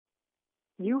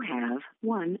You have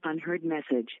one unheard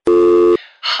message.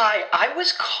 Hi, I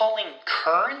was calling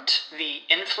Current, the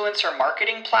influencer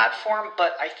marketing platform,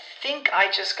 but I think I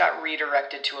just got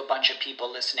redirected to a bunch of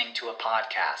people listening to a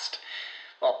podcast.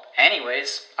 Well,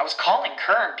 anyways, I was calling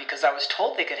Current because I was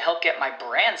told they could help get my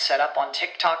brand set up on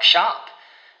TikTok Shop,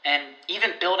 and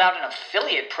even build out an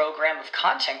affiliate program of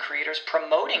content creators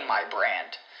promoting my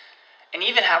brand, and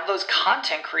even have those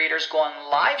content creators go on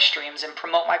live streams and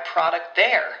promote my product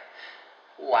there.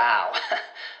 Wow,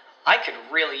 I could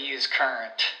really use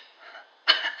Current.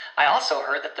 I also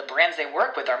heard that the brands they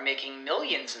work with are making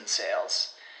millions in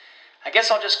sales. I guess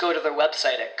I'll just go to their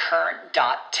website at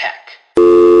current.tech.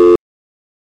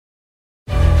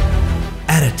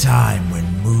 At a time when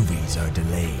movies are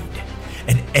delayed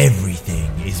and everything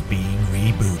is being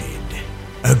rebooted,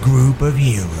 a group of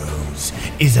heroes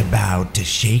is about to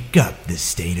shake up the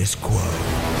status quo.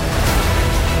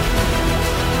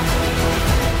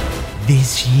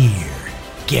 This year,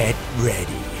 get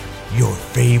ready. Your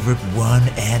favorite one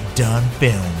and done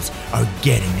films are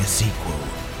getting a sequel.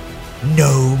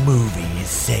 No movie is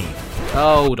safe.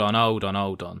 Hold on.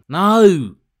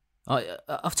 No!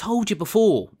 I've told you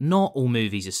before, not all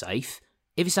movies are safe.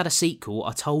 If it's had a sequel,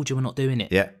 I told you we're not doing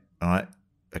it. Yeah, alright.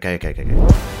 Okay.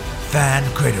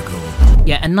 Fan critical.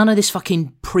 Yeah, and none of this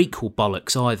fucking prequel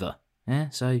bollocks either. Yeah,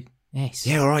 so, yes.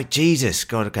 Yeah, alright, Jesus.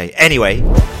 God, okay. Anyway,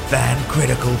 Fan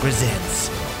Critical presents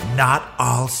Not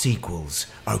All Sequels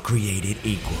Are Created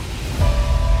Equal.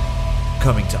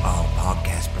 Coming to all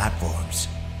podcast platforms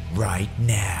right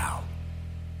now.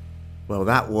 Well,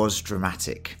 that was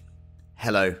dramatic.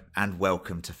 Hello and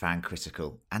welcome to Fan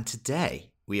Critical. And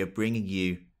today we are bringing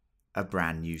you a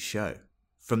brand new show.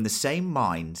 From the same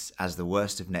minds as The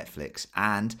Worst of Netflix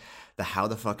and the How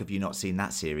the Fuck Have You Not Seen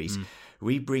That series,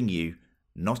 we bring you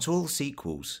Not All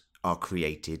Sequels Are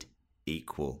Created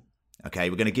Equal. Okay,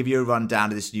 we're going to give you a rundown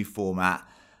of this new format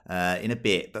in a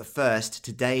bit. But first,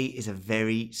 today is a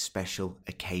very special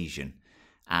occasion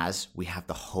as we have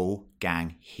the whole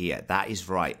gang here. That is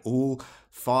right. All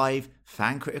 5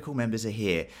 Fan Critical members are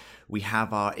here. We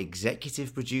have our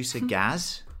executive producer,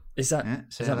 Gaz. Is that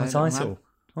my title?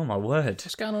 Oh, my word.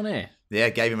 What's going on here? Yeah,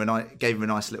 gave him a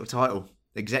nice little title.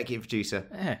 Executive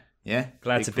producer. Yeah.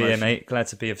 Glad to be here, mate. Glad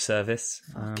to be of service.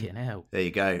 Fucking hell. There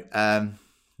you go.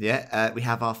 We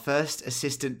have our first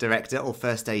assistant director or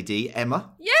first AD,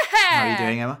 Emma. Yeah! How are you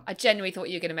doing, Emma? I genuinely thought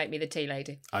you were going to make me the tea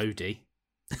lady. OD.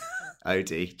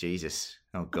 OD, Jesus.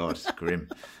 Oh, God, it's grim.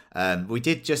 We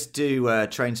did just do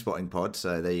Train Spotting Pod,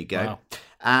 so there you go. Wow.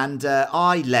 And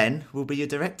I, Len, will be your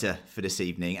director for this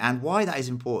evening. And why that is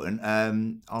important,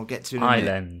 I'll get to in a minute.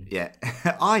 Len. Yeah.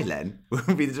 I, Len,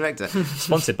 will be the director.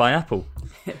 Sponsored by Apple.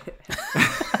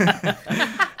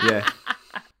 Yeah.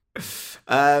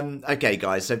 Okay,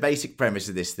 guys, so basic premise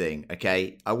of this thing,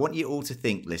 okay? I want you all to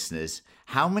think, listeners,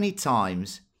 how many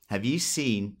times have you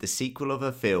seen the sequel of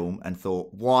a film and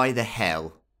thought, why the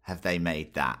hell have they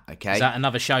made that, okay? Is that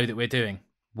another show that we're doing?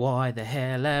 Why the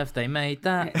hell have they made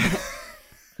that?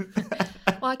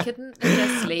 Why couldn't they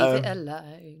just leave it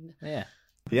alone? Yeah.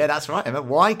 Yeah, that's right, Emma.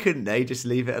 Why couldn't they just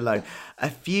leave it alone?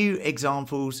 A few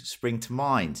examples spring to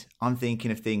mind. I'm thinking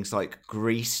of things like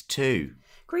Grease 2.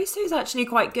 Grease 2 is actually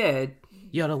quite good.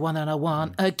 You're the one that I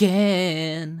want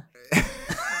again.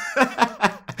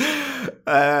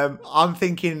 I'm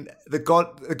thinking The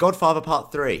Godfather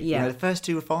Part 3. Yeah. You know, the first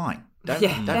 2 were fine. Don't They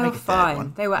make were a third fine.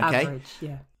 one, They were okay? average,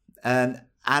 yeah.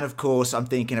 And of course, I'm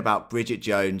thinking about Bridget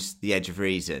Jones' The Edge of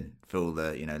Reason. For all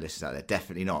the listeners out there,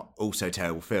 definitely not. Also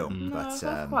terrible film, but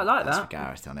I quite like that's that. for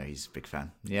Gareth. I know he's a big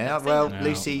fan. Yeah, well,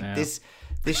 Lucy, this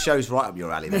show's right up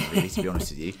your alley, then, really, to be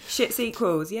honest with you. Shit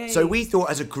sequels, yay. So we thought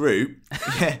as a group,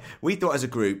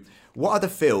 what other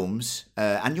films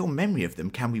and your memory of them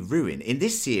can we ruin? In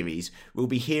this series, we'll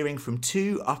be hearing from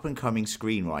 2 up-and-coming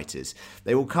screenwriters.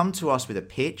 They will come to us with a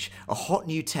pitch, a hot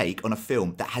new take on a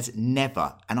film that has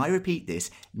never, and I repeat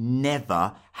this,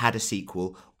 never had a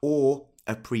sequel or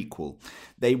a prequel.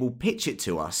 They will pitch it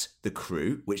to us, the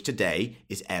crew, which today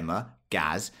is Emma,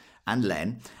 Gaz, and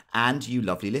Len, and you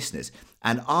lovely listeners.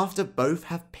 And after both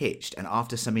have pitched, and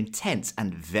after some intense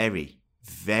and very,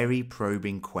 very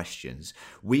probing questions,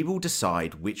 we will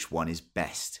decide which one is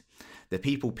best. The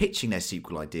people pitching their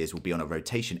sequel ideas will be on a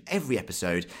rotation every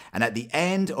episode, and at the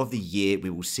end of the year, we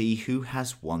will see who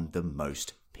has won the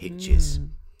most pitches.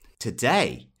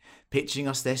 Today, pitching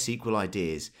us their sequel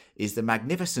ideas is the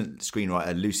magnificent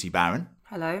screenwriter Lucy Barron.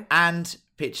 Hello. And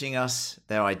pitching us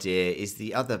their idea is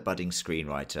the other budding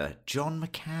screenwriter, John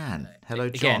McCann. Hello,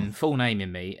 John. Again, full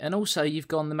naming me. And also, you've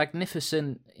gone the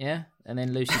magnificent, and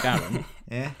then Lucy Barron,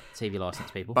 Yeah. TV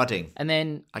licence people. Budding. And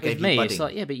then I gave with you me, budding. it's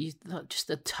like, yeah, but you like, just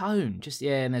the tone, just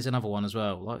and there's another one as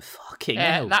well. Like fucking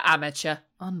Yeah, hell, that amateur.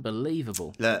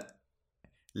 unbelievable. Look,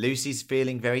 Lucy's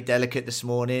feeling very delicate this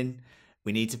morning.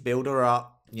 We need to build her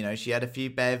up. You know, she had a few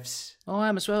bevs. Oh, I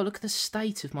am as well. Look at the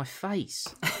state of my face.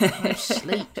 No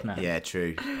sleep, man. Yeah,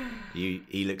 true.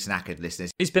 He looks knackered,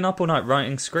 listeners. He's been up all night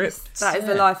writing scripts. That is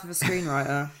the life of a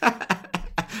screenwriter.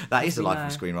 That is the we life know.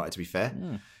 of a screenwriter, to be fair.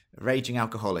 Yeah. Raging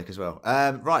alcoholic as well.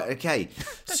 Right, okay.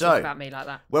 Don't So, talk about me like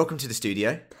that. welcome to the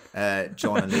studio,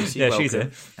 John and Lucy. Yeah, welcome. she's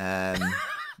here.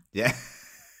 Yeah.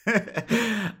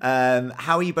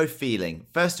 How are you both feeling?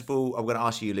 First of all, I'm going to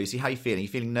ask you, Lucy, how are you feeling? You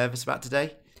feeling nervous about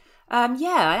today?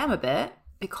 Yeah, I am a bit,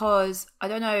 because I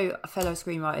don't know, fellow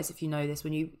screenwriters, if you know this,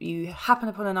 when you happen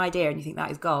upon an idea and you think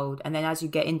that is gold, and then as you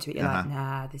get into it, you're like,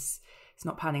 nah, it's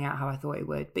not panning out how I thought it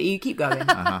would. But you keep going.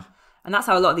 And that's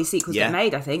how a lot of these sequels Yeah. get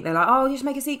made, I think. They're like, oh, just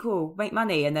make a sequel, make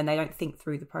money, and then they don't think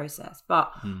through the process.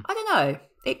 But I don't know.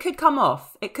 It could come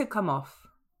off.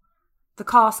 The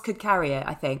cast could carry it,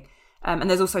 I think. And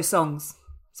there's also songs.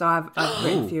 So I've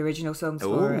written a few original songs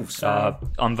for it. So.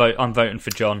 I'm voting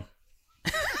for John.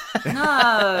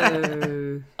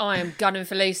 No. I am gunning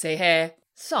for Lucy here.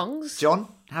 Songs? John,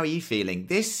 how are you feeling?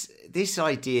 This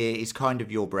idea is kind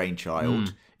of your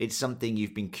brainchild. It's something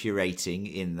you've been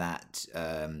curating in that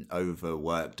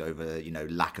overworked,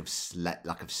 lack of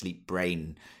sleep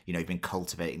brain. You know, you've been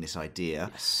cultivating this idea.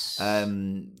 Yes.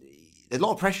 There's a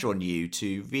lot of pressure on you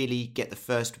to really get the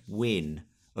first win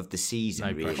of the season.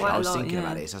 No really, pressure. Quite I a was lot, thinking yeah.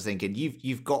 about this. I was thinking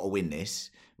you've got to win this.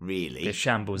 Really. It's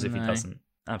shambles if he No. doesn't.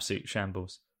 Absolute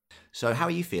shambles. So how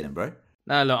are you feeling, bro?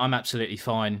 No, look, I'm absolutely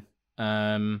fine.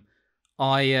 Why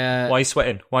are you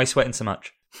sweating? Why are you sweating so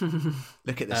much?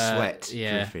 Look at the sweat.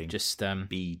 Yeah, dripping. just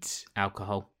beads.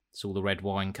 alcohol. It's all the red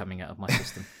wine coming out of my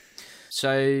system.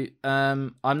 So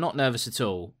I'm not nervous at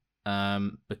all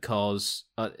because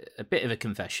a bit of a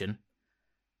confession.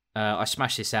 I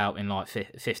smashed this out in like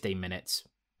 15 minutes,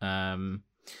 and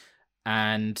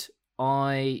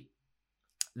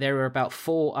there are about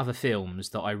 4 other films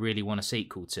that I really want a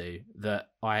sequel to that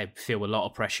I feel a lot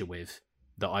of pressure with,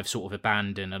 that I've sort of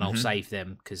abandoned, and I'll save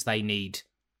them because they need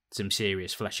some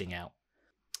serious fleshing out.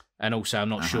 And also, I'm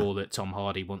not sure that Tom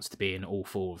Hardy wants to be in all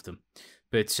 4 of them.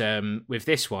 But with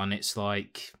this one, it's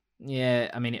like, yeah,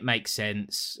 I mean, it makes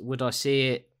sense. Would I see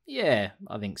it? Yeah,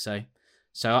 I think so.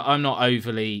 So I'm not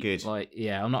overly Good.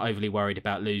 I'm not overly worried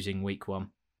about losing week 1.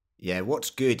 Yeah, what's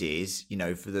good is, you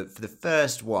know, for the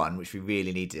first one, which we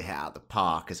really need to hit out the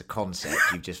park as a concept,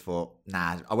 you've just thought,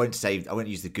 nah, I won't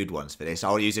use the good ones for this.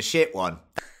 I'll use a shit one.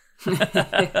 Build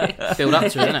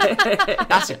up to it, innit?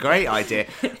 That's a great idea.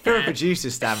 From a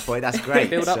producer's standpoint, that's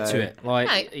great. Build up So, to it.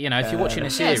 Like, you know, if you're watching a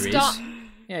series,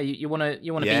 you want to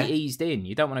Yeah. be eased in.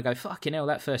 You don't want to go, fucking hell,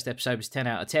 that first episode was 10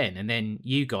 out of 10, and then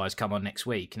you guys come on next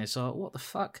week, and it's like, what the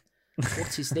fuck?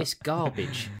 What is this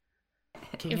garbage?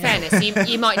 In fairness,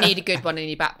 you might need a good one in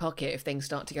your back pocket if things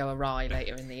start to go awry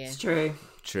later in the year. It's true.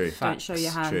 True. Don't show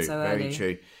your hand True. so Very early.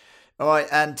 true. All right,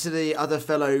 and to the other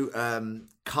fellow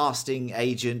casting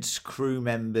agents, crew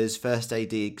members, first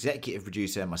AD, executive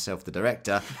producer, and myself, the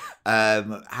director,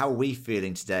 how are we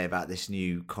feeling today about this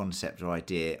new concept or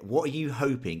idea? What are you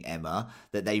hoping, Emma,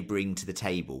 that they bring to the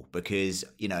table? Because,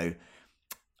 you know,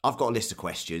 I've got a list of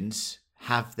questions.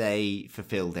 Have they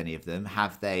fulfilled any of them?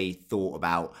 Have they thought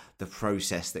about the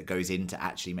process that goes into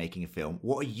actually making a film?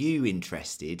 What are you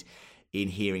interested in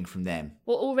hearing from them?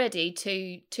 Well, already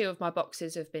two of my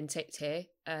boxes have been ticked here.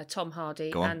 Tom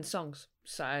Hardy Go on. and songs.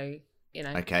 So, you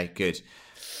know, Okay, good.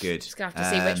 just going to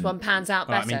have to see which one pans out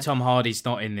Right, better. I mean, Tom Hardy's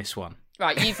not in this one.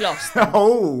 Right, you've lost.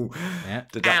 Oh, Yeah.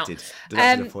 deducted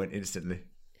Ow. a point instantly.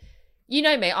 You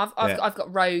know me. I've Yeah.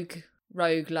 got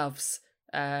rogue loves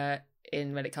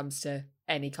in when it comes to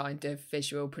any kind of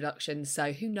visual production.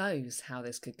 So who knows how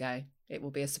this could go? It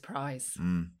will be a surprise.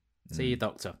 See you,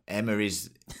 doctor. Emma is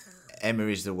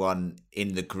the one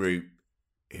in the group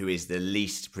who is the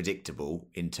least predictable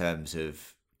in terms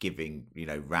of giving, you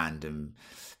know, random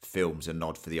films a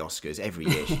nod for the Oscars. Every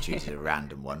year she chooses a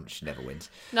random one. She never wins.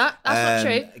 No, that's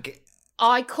not true. g-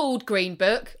 I called Green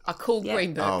Book.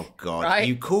 Green Book. Oh God! Right?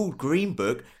 You called Green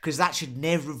Book because that should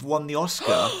never have won the Oscar.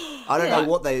 I don't know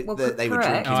what they were correct.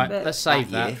 drinking. All right, but let's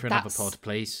save that that year. for another That's- pod,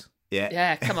 please. Yeah.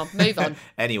 Yeah, come on, move on.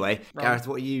 Anyway, Wrong. Gareth,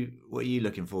 what are you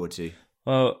looking forward to?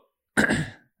 Well,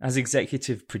 as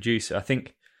executive producer, I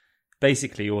think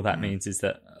basically all that means is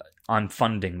that I'm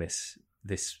funding this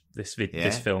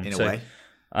film. in a So, way.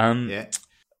 Yeah.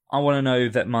 I want to know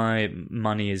that my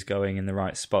money is going in the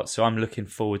right spot. So I'm looking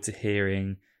forward to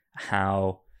hearing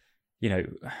how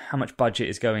much budget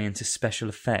is going into special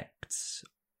effects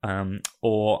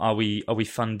Or are we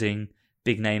funding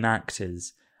big name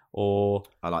actors? Or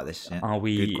I like this. Yeah. are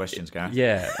we? Good questions, Gareth.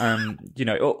 Yeah.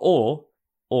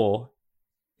 Or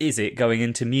is it going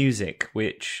into music?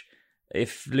 Which,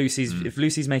 if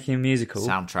Lucy's making a musical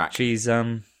Soundtrack. she's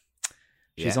on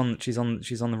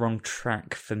the wrong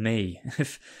track for me.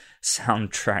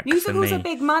 Soundtrack Musicals for are me.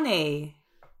 big money.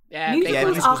 Yeah, Musicals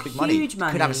musicals are big money. huge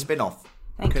money. Could have a spin-off.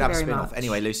 Thank Could you have a very spin-off. much.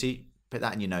 Anyway, Lucy, put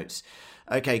that in your notes.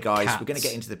 Okay, guys, Cats. we're going to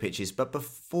get into the pitches, but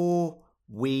before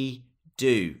we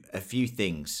do, a few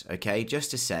things, okay? Just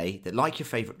to say that, like your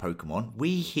favourite Pokemon,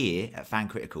 we here at Fan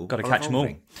Critical Gotta are catch 'em all.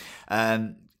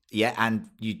 evolving. Yeah, and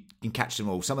you can catch them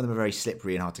all. Some of them are very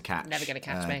slippery and hard to catch. Never gonna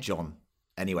catch me. John.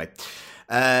 Anyway,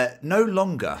 no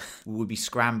longer will we be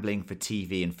scrambling for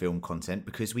TV and film content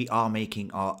because we are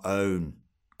making our own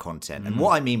content. And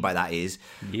what I mean by that is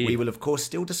we will, of course,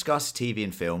 still discuss TV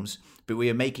and films, but we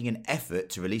are making an effort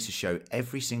to release a show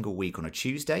every single week on a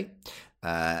Tuesday.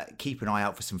 Keep an eye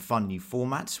out for some fun new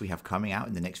formats we have coming out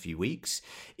in the next few weeks.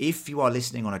 If you are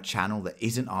listening on a channel that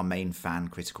isn't our main Fan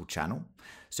Critical channel,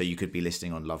 so you could be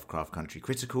listening on Lovecraft Country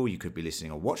Critical, you could be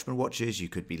listening on Watchmen Watchers, you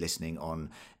could be listening on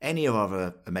any of our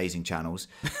other amazing channels,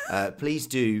 please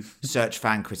do search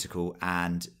Fan Critical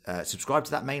and subscribe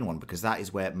to that main one, because that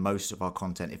is where most of our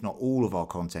content, if not all of our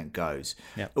content, goes.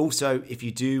 Yep. Also, if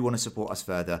you do want to support us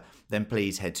further, then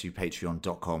please head to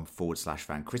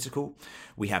patreon.com/Fan Critical.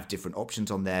 We have different options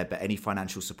on there, but any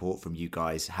financial support from you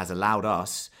guys has allowed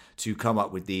us to come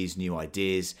up with these new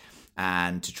ideas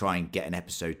and to try and get an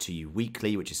episode to you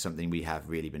weekly, which is something we have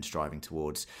really been striving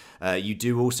towards. You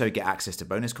do also get access to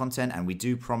bonus content, and we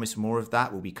do promise more of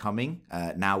that will be coming.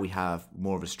 Now we have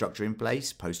more of a structure in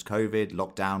place, post-COVID,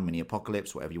 lockdown,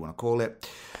 mini-apocalypse, whatever you want to call it.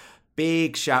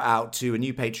 Big shout out to a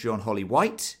new Patreon, Holly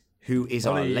White, who is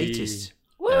our Holly. latest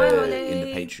Holly. in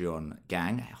the Patreon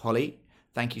gang. Holly,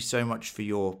 thank you so much for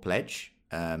your pledge.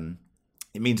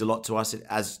 It means a lot to us,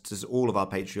 as does all of our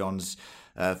Patreons.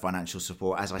 Financial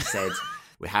support. As I said,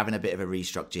 we're having a bit of a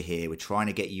restructure here. We're trying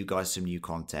to get you guys some new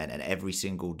content, and every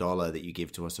single dollar that you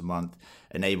give to us a month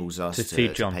enables us To to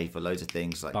feed John. pay for loads of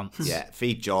things like Bunks.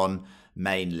 feed John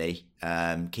mainly,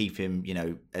 keep him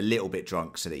a little bit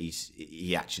drunk so that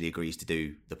he actually agrees to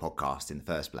do the podcast in the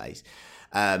first place.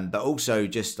 But also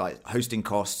just like hosting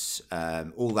costs,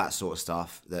 all that sort of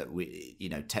stuff that we,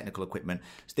 technical equipment,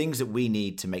 things that we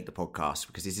need to make the podcast,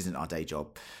 because this isn't our day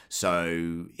job.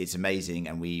 So it's amazing,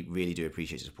 and we really do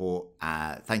appreciate your support.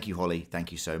 Thank you, Holly.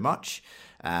 Thank you so much.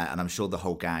 And I'm sure the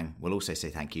whole gang will also say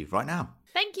thank you right now.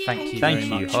 Thank you. Thank you Thank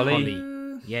very you, much,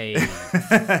 Holly. Yay.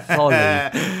 Holly.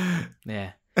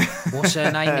 Yeah. What's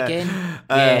her name again?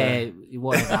 Yeah,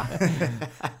 whatever.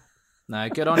 No,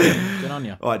 good on you. Good on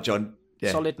you. All right, John.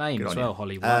 Yeah, Solid name good as on well, you.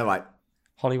 Holly White. Right.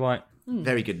 Holly White.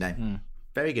 Very good name.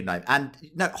 Very good name. And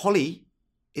no, Holly,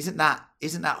 isn't that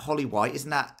Holly White? Isn't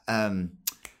that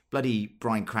bloody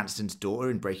Bryan Cranston's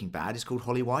daughter in Breaking Bad is called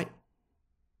Holly White?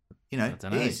 dunno.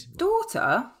 It is.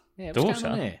 Daughter? Yeah, what's going on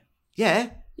Daughter? here? Yeah.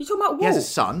 You talking about He has a Walt?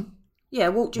 son. Yeah,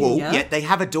 Walt Jr. Well, yeah, they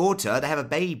have a daughter. They have a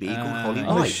baby called Holly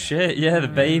Oh White. shit! Yeah, the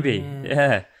baby.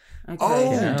 Yeah. Okay.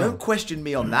 Oh, Yeah. don't question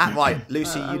me on that. Right,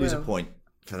 Lucy, I you lose a will. point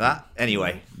for that.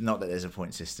 Anyway, not that there's a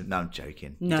point system. No, I'm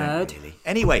joking. You don't Nerd. really.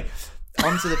 Anyway,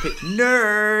 on to the pick.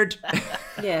 Nerd.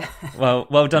 Yeah.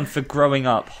 Well done for growing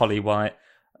up, Holly White.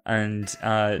 And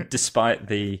despite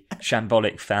the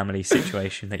shambolic family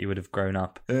situation that you would have grown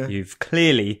up, you've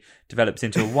clearly developed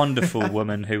into a wonderful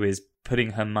woman who is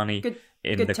putting her money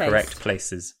in good the taste. correct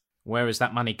places. Where has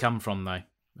that money come from, though?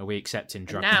 Are we accepting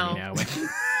drug Now. money now?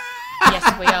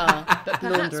 Yes, we are. But perhaps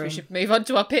Laundering. we should move on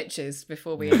to our pitches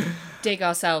before we dig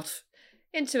ourselves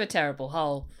into a terrible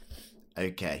hole.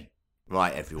 Okay.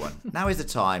 Right, everyone. Now is the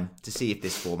time to see if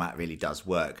this format really does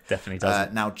work. Definitely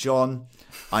doesn't. Now, John,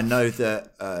 I know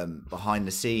that behind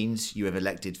the scenes you have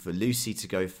elected for Lucy to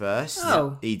go first.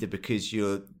 Oh. Either because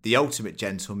you're the ultimate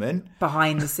gentleman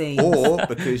Behind the scenes. or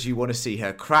because you want to see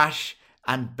her crash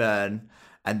and burn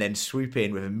and then swoop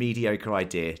in with a mediocre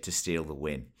idea to steal the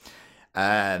win.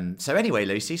 So anyway,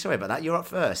 Lucy, sorry about that. You're up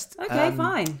first. Okay,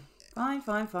 fine.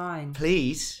 Fine.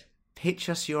 Please pitch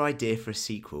us your idea for a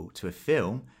sequel to a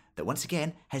film that, once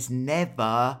again, has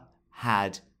never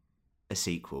had a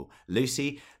sequel.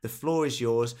 Lucy, the floor is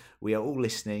yours. We are all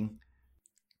listening.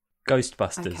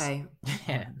 Ghostbusters. Okay.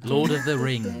 Yeah. Lord of the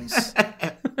Rings.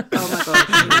 Oh my god,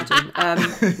 can you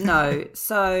imagine? No.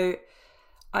 So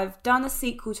I've done a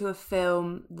sequel to a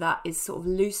film that is sort of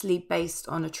loosely based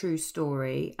on a true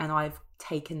story, and I've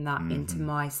taken that into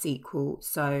my sequel.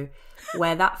 So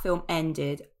where that film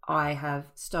ended, I have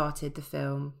started the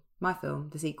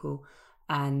sequel,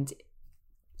 and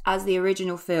as the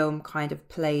original film kind of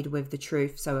played with the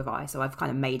truth, so have I. So I've kind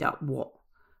of made up what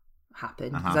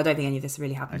happened, because I don't think any of this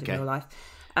really happened in real life.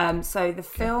 So the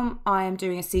film I am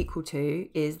doing a sequel to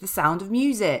is The Sound of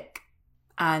Music.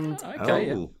 And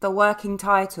the working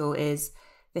title is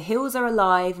The Hills Are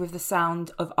Alive with the Sound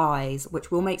of Eyes,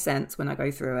 which will make sense when I go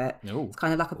through it. Ooh. It's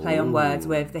kind of like a play on words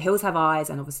with The Hills Have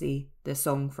Eyes and obviously the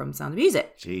song from Sound of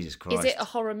Music. Jesus Christ. Is it a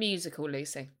horror musical,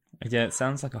 Lucy? Yeah, it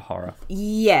sounds like a horror.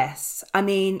 Yes. I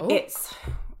mean, it's...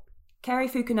 Kerry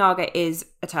Fukunaga is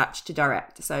attached to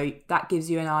direct, so that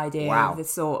gives you an idea of the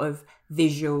sort of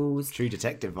visuals. True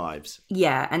detective vibes.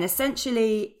 Yeah, and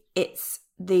essentially it's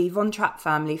the Von Trapp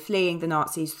family fleeing the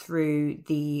Nazis through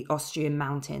the Austrian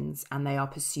mountains, and they are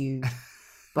pursued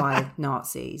by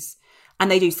Nazis. And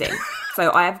they do sing.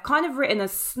 So I have kind of written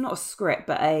not a script,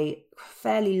 but a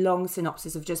fairly long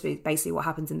synopsis of just basically what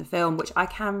happens in the film, which I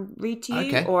can read to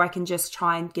you, or I can just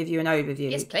try and give you an overview.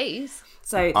 Yes, please.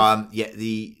 So,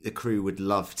 the crew would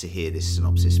love to hear this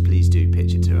synopsis. Please do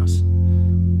pitch it to us.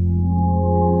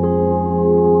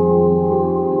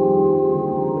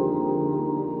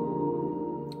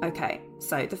 Okay,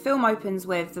 so the film opens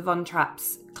with the Von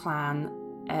Trapp's clan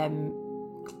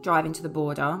driving to the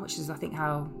border, which is, I think,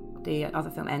 how the other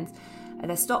film ends.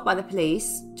 They're stopped by the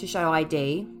police to show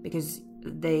ID because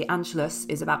the Anschluss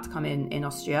is about to come in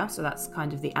Austria, so that's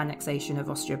kind of the annexation of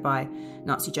Austria by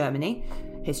Nazi Germany,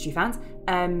 history fans.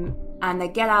 And they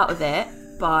get out of it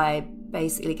by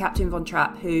basically Captain Von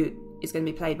Trapp, who is going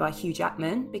to be played by Hugh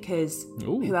Jackman, because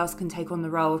who else can take on the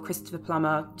role of Christopher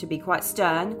Plummer to be quite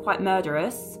stern, quite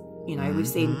murderous? You know, we've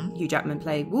seen Hugh Jackman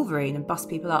play Wolverine and bust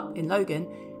people up in Logan,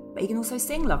 but he can also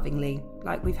sing lovingly,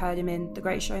 like we've heard him in The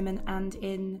Great Showman and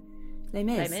in Les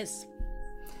Mis.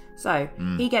 So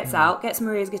he gets out, gets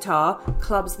Maria's guitar,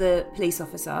 clubs the police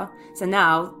officer. So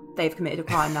now they've committed a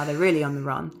crime, now they're really on the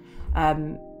run.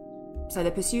 So they're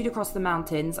pursued across the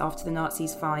mountains after the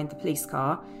Nazis find the police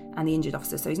car and the injured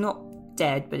officer. So he's not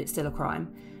dead, but it's still a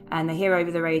crime. And they hear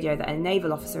over the radio that a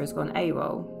naval officer has gone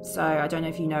AWOL. So I don't know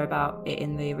if you know about it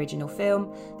in the original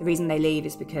film. The reason they leave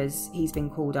is because he's been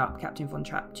called up, Captain Von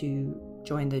Trapp, to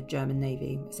join the German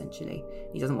Navy, essentially.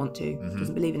 He doesn't want to,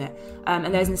 doesn't believe in it.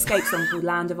 And there's an escape song called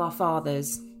Land of Our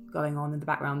Fathers going on in the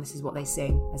background. This is what they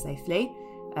sing as they flee,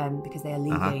 because they are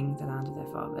leaving the land of their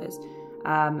fathers.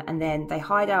 And then they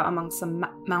hide out amongst some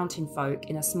mountain folk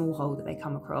in a small hole that they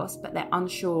come across, but they're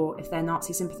unsure if they're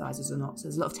Nazi sympathisers or not. So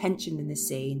there's a lot of tension in this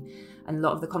scene, and a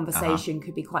lot of the conversation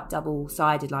could be quite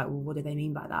double-sided, like, well, what do they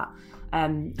mean by that?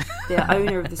 The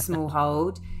owner of the small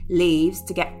hold leaves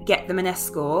to get them an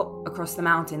escort across the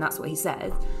mountain, that's what he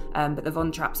said, but the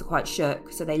Von Trapps are quite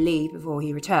shook, so they leave before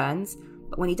he returns.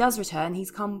 But when he does return, he's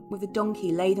come with a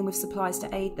donkey laden with supplies to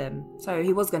aid them. So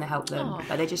he was going to help them,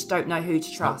 but they just don't know who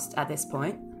to trust at this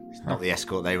point. It's not the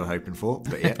escort they were hoping for,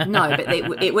 but yeah. No, but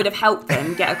it would have helped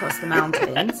them get across the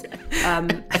mountains.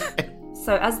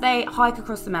 So as they hike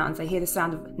across the mountains, they hear the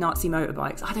sound of Nazi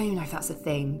motorbikes. I don't even know if that's a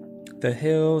thing. The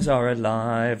hills are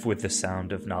alive with the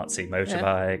sound of Nazi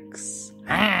motorbikes.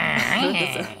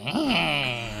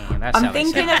 I'm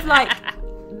thinking of like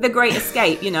The Great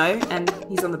Escape, you know, and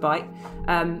he's on the bike.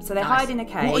 So they hide in a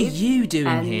cave. What are you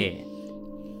doing here?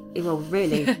 Well,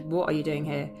 really, what are you doing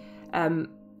here?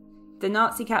 The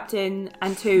Nazi captain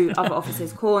and two other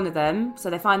officers corner them, so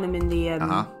they find them in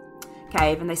the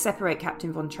cave, and they separate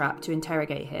Captain Von Trapp to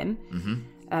interrogate him.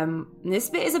 And this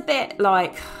bit is a bit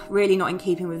like really not in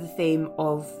keeping with the theme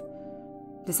of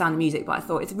The Sound of Music, but I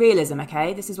thought it's realism,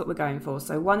 okay? This is what we're going for.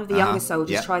 So one of the younger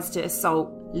soldiers tries to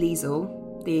assault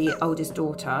Liesl, the oldest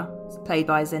daughter, played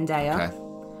by Zendaya. Okay.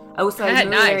 Also,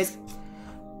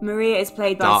 Maria is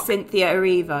played by Cynthia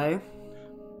Erivo.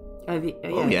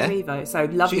 Erivo. So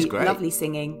lovely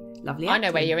singing, lovely acting. I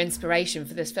know where your inspiration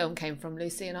for this film came from,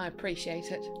 Lucy, and I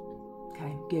appreciate it.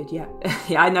 Okay, good. Yeah,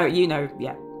 yeah. I know. You know.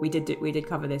 Yeah, we did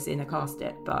cover this in a cast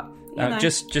it, but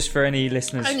just for any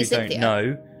listeners who don't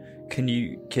know, can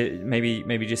you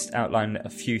maybe just outline a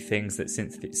few things that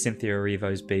Cynthia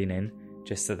Erivo's been in,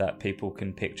 just so that people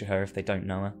can picture her if they don't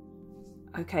know her?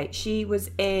 Okay, she was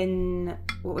in,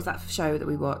 what was that show that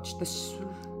we watched?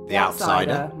 The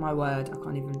Outsider. My word, I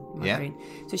can't even remember.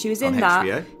 So she was in that.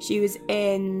 HBO. She was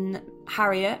in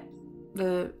Harriet,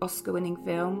 the Oscar-winning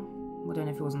film. I don't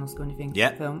know if it was an Oscar-winning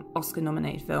film.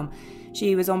 Oscar-nominated film.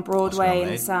 She was on Broadway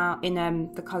in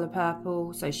The Colour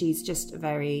Purple. So she's just a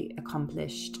very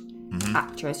accomplished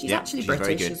actress. She's actually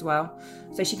British as well.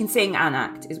 So she can sing and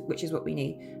act, which is what we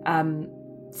need.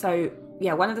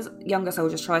 One of the younger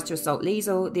soldiers tries to assault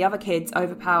Liesl. The other kids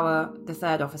overpower the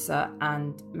third officer,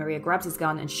 and Maria grabs his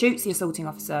gun and shoots the assaulting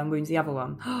officer and wounds the other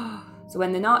one. So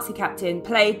when the Nazi captain,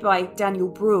 played by Daniel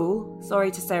Bruhl,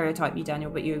 sorry to stereotype you, Daniel,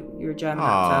 but you're a German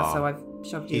actor, so I've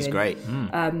shoved you in. He's great.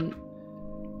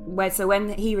 So when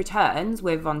he returns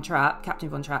with Von Trapp, Captain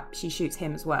Von Trapp, she shoots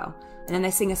him as well. And then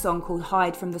they sing a song called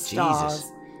Hide from the Stars.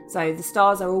 Jesus. So the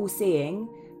stars are all seeing,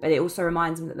 but it also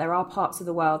reminds them that there are parts of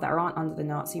the world that aren't under the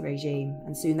Nazi regime,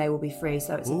 and soon they will be free.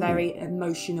 So it's a very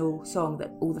emotional song that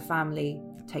all the family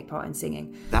take part in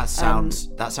singing. That sounds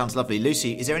lovely.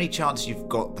 Lucy, is there any chance you've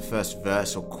got the first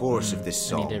verse or chorus of this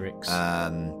song? Any lyrics?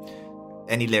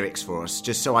 Any lyrics for us,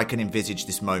 just so I can envisage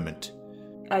this moment?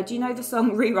 Do you know the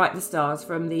song Rewrite the Stars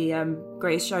from the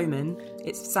Greatest Showman?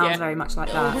 It sounds very much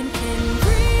like that. one can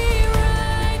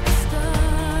rewrite the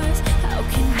stars. How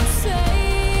can you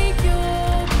say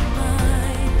you're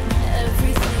mine?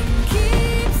 Everything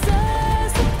keeps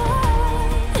us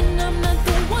apart, and I'm not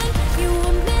the one you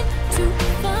were meant to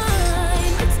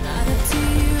find. It's not up to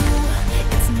you,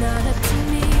 it's not up to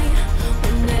me.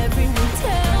 When everyone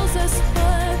tells us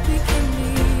what we can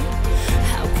be,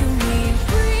 how can we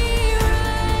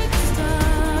rewrite the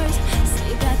stars?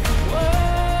 Say that the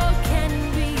world can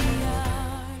be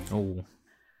ours. Oh,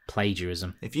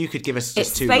 plagiarism. If you could give us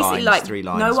just It's two basically lines, like 3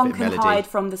 lines, no one bit of can melody. hide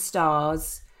from the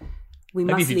stars. We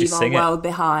Maybe must if you leave just our sing it. world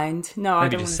behind. No, I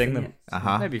Maybe don't just want sing to them.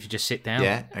 Uh-huh. Maybe if you just sit down.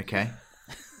 Yeah, okay.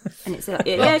 And it's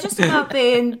just about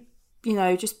being,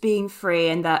 just being free,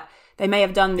 and that they may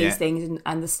have done these Yeah. things,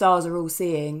 and the stars are all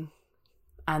seeing,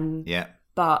 and Yeah,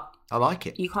 but I like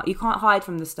it. you can't hide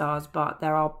from the stars, but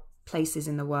there are places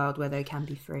in the world where they can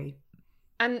be free.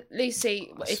 And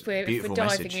Lucy, That's if we're a beautiful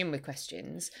diving message. in with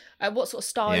questions, what sort of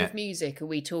style Yeah. of music are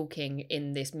we talking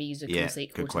in this musical Yeah,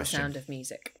 sequel good to question. The Sound of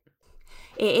Music?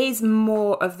 It is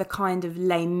more of the kind of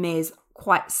Les Mis,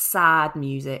 quite sad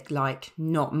music, like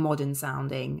not modern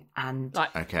sounding, and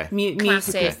Like Okay. musical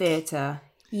classic- theatre.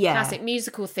 Yeah. classic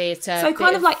musical theatre. So bit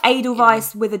kind of like you know.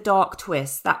 Edelweiss with a dark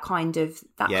twist, that kind of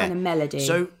melody.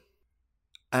 So,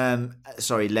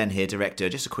 sorry, Len here, director.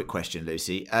 Just a quick question,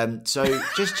 Lucy. So,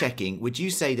 just checking, would you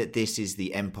say that this is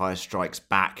the Empire Strikes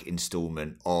Back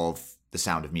installment of The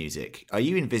Sound of Music? Are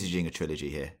you envisaging a trilogy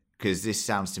here? Because this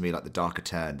sounds to me like the darker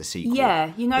turn, the sequel.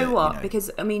 Yeah, you know that, what? Because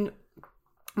I mean,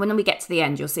 when we get to the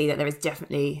end, you'll see that there is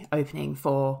definitely opening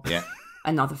for Yeah.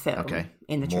 another film Okay.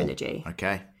 in the More. trilogy.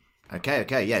 Okay.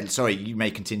 Yeah, sorry, you may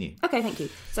continue. Okay, thank you.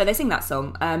 So they sing that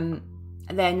song. And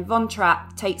then Von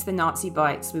Trapp takes the Nazi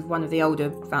bikes with one of the older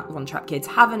Von Trapp kids.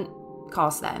 Haven't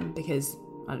cast them because,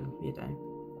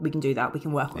 we can do that. We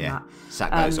can work on Yeah. that.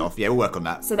 Sack those off. Yeah, we'll work on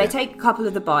that. So they Yeah. take a couple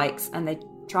of the bikes and they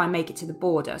try and make it to the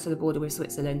border, so the border with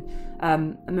Switzerland.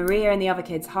 And Maria and the other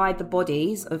kids hide the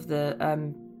bodies of the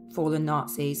fallen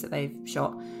Nazis that they've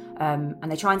shot, and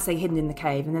they try and stay hidden in the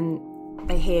cave. And then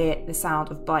they hear the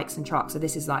sound of bikes and trucks. So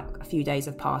this is like a few days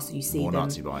have passed, so you see More them.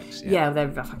 Nazi bikes. Yeah,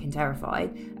 they're fucking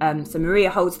terrified. So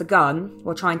Maria holds the gun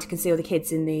while trying to conceal the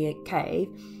kids in the cave.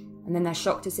 And then they're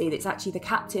shocked to see that it's actually the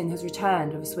captain has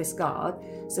returned with a Swiss guard.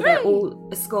 So they're all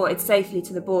escorted safely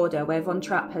to the border, where Von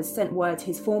Trapp has sent word to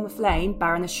his former flame,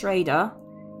 Baroness Schrader,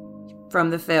 from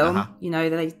the film. Uh-huh.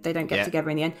 They don't get Yeah. together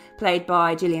in the end. Played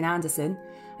by Gillian Anderson.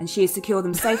 And she has secured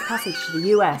them safe passage to the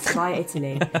US via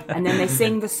Italy. And then they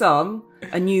sing the song,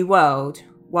 A New World,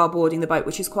 while boarding the boat,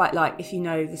 which is quite like, if you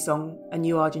know the song A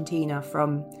New Argentina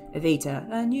from Evita.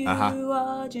 A New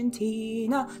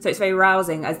Argentina. So it's very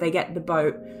rousing as they get the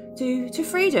boat to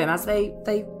freedom, as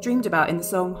they dreamed about in the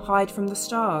song Hide from the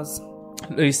Stars.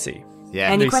 Lucy. Yeah.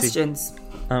 Any Lucy. questions?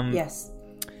 Yes.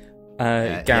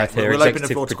 Gareth yeah, here, we'll open the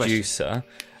executive floor to producer.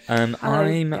 Hello,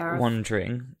 I'm Gareth.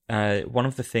 wondering, one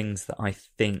of the things that I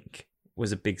think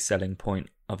was a big selling point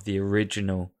of the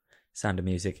original Sound of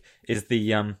Music is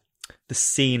the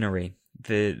scenery,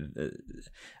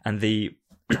 and the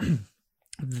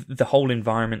the whole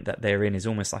environment that they're in is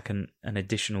almost like an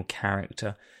additional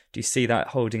character. Do you see that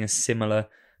holding a similar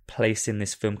place in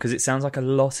this film? Because it sounds like a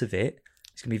lot of it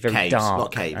is going to be very Caves, a lot of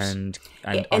dark caves. and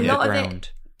A lot of underground.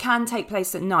 it can take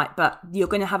place at night, but you're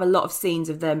going to have a lot of scenes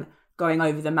of them going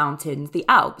over the mountains, the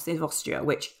Alps in Austria,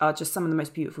 which are just some of the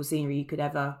most beautiful scenery you could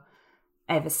ever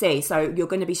see. So you're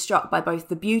going to be struck by both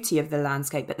the beauty of the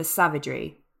landscape, but the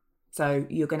savagery. So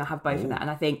you're going to have both of that. And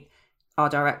I think our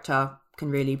director can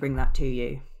really bring that to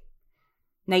you.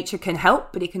 Nature can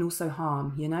help, but it can also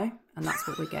harm, and that's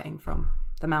what we're getting from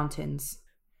the mountains.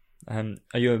 Are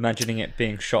you imagining it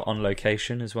being shot on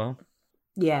location as well?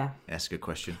 Yeah. That's a good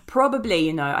question.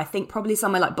 Probably, I think probably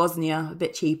somewhere like Bosnia, a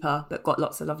bit cheaper, but got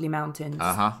lots of lovely mountains.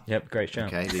 Yep, great show.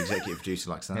 Okay, the executive producer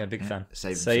likes that. Yeah, big fan.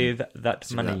 Save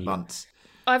that money. bunt.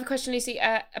 I have a question, Lucy,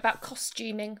 about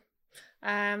costuming.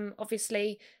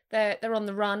 Obviously, they're on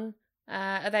the run.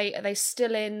 Are they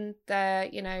still in their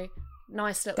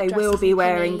nice little They dresses will be and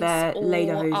wearing pennies, their or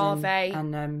lederhosen are they?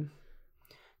 and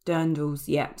dirndls.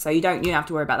 Yeah, so you don't have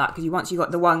to worry about that because once you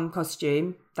got the one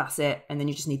costume, that's it, and then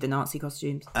you just need the Nazi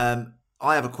costumes.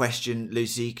 I have a question,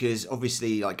 Lucy, because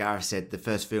obviously, like Gareth said, the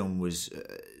first film was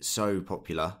so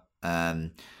popular.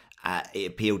 It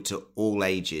appealed to all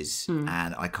ages,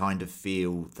 and I kind of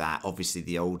feel that obviously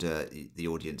the older the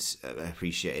audience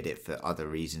appreciated it for other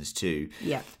reasons too.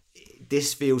 Yeah.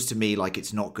 This feels to me like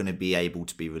it's not going to be able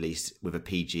to be released with a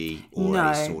PG or No,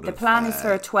 a sort the of plan is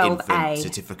for a 12A. infant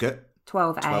certificate.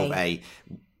 12A. 12A,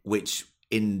 which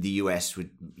in the US would,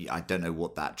 I don't know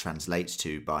what that translates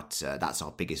to, but that's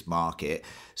our biggest market.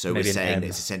 So Maybe we're an saying M.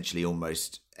 it's essentially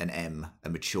almost an M, a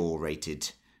mature rated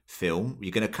film.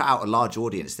 You're going to cut out a large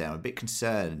audience there. I'm a bit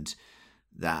concerned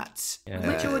that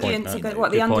Which Good audience point, are going? no.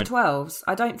 What, the Good under point. 12s?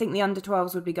 I don't think the under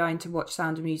 12s would be going to watch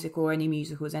Sound of Music or any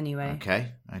musicals anyway.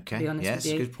 Okay. be honest Yeah, with it's a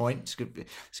you. good point.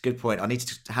 It's a good point. I need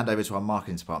to hand over to our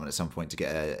marketing department at some point to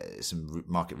get some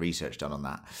market research done on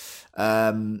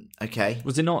that. Okay.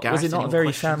 Was it not? Gareth, Was it any not a more very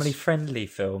questions? family-friendly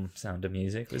film? Sound of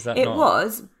Music was that? It not?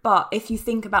 was, but if you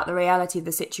think about the reality of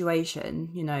the situation,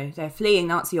 they're fleeing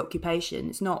Nazi occupation.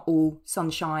 It's not all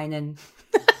sunshine and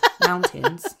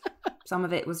mountains. Some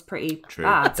of it was pretty True.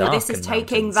 bad. So Dark this is and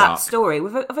taking mountains. that Dark. story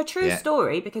of a true Yeah.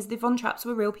 story, because the Von Trapps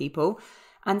were real people,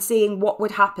 and seeing what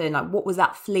would happen, like what was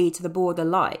that flee to the border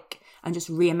like, and just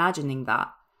reimagining that,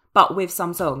 but with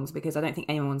some songs, because I don't think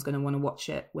anyone's going to want to watch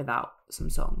it without some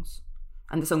songs.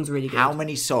 And the songs are really good. How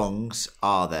many songs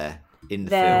are there in the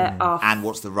There film? are- And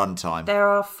what's the runtime? There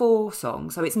are 4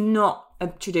 songs, so it's not a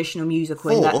traditional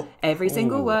musical in that 4? every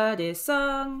single Ooh. word is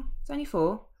sung. It's only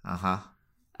 4. Uh-huh.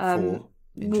 4.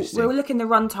 We'll Interesting. look in the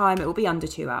runtime. It will be under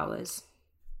 2 hours.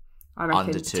 I reckon.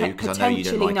 Under 2, because I know you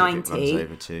don't potentially like it if it 90, runs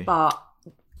over 2. but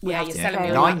we Yeah, have you're to selling me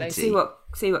Carey- on that, 90. Lucy.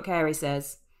 see what Carey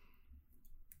says.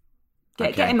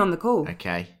 Get Okay. him on the call.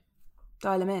 Okay.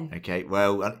 Dial him in. Okay.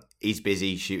 Well, he's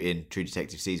busy shooting True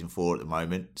Detective Season 4 at the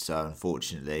moment, so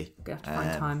unfortunately We have to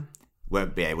find time.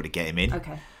 won't be able to get him in.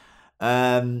 Okay.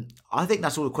 I think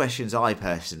that's all the questions I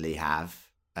personally have.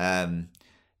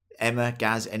 Emma,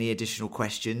 Gaz, any additional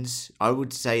questions? I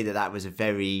would say that was a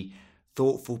very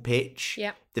thoughtful pitch.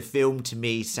 Yep. The film to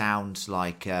me sounds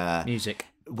like Music.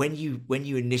 when you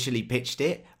initially pitched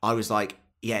it, I was like,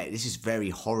 yeah, this is very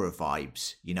horror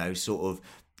vibes, sort of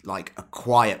like A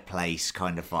Quiet Place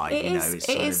kind of vibe. It is. It's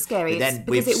It sort is of- scary. but then It's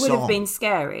because with it would have been song-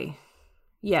 scary.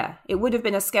 Yeah, it would have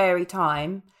been a scary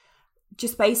time,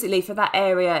 just basically for that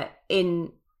area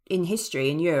in history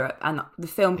in Europe, and the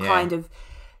film Yeah. kind of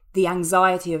the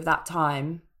anxiety of that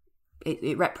time.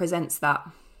 It represents that.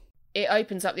 It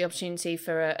opens up the opportunity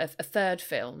for a third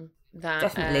film that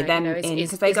Definitely, them is, in- is,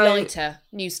 'cause they is go- lighter,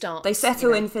 new starts. They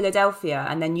settle in Philadelphia,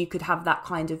 and then you could have that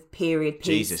kind of period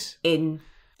piece Jesus. in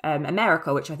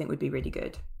America, which I think would be really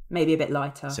good. Maybe a bit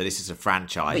lighter. So this is a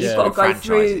franchise. But Yeah. you've got to go Franchising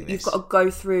through. this. You've got to go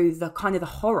through the kind of the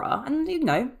horror,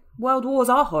 and world wars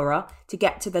are horror, to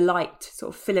get to the light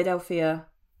sort of Philadelphia.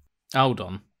 Hold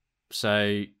on.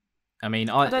 So, I mean,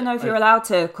 I don't know if you're allowed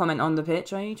to comment on the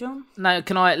pitch, are you, John? No,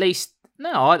 can I at least?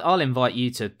 No, I'll invite you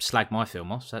to slag my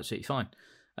film off. It's absolutely fine.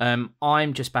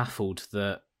 I'm just baffled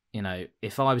that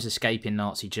if I was escaping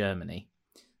Nazi Germany,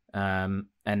 and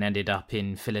ended up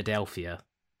in Philadelphia,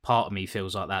 part of me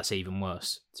feels like that's even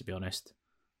worse. To be honest,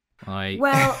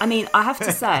 Well, I mean, I have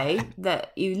to say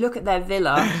that you look at their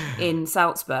villa in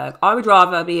Salzburg. I would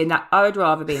rather be in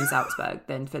Salzburg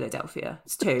than Philadelphia.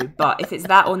 It's 2, but if it's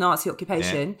that or Nazi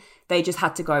occupation, they just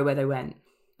had to go where they went,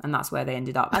 and that's where they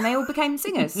ended up. And they all became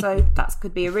singers, so that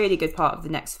could be a really good part of the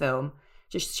next film,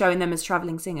 just showing them as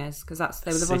travelling singers, because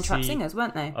they were the Von Trapp City singers,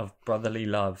 weren't they? of brotherly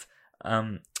love.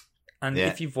 And Yeah.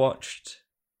 if you've watched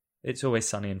It's Always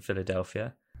Sunny in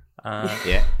Philadelphia,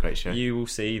 Yeah, great show. you will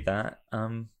see that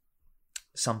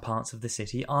some parts of the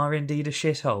city are indeed a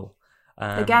shithole.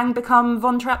 The gang become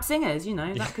Von Trapp singers,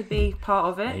 that could be part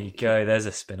of There it. you go. There's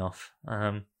a spin-off.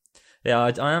 I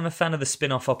am a fan of the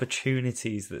spin-off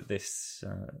opportunities that this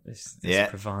Yeah.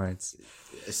 provides.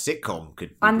 A sitcom could.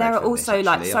 Be And there great are for this, also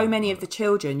actually. so many of the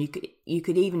children. You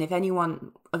could even, if any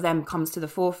one of them comes to the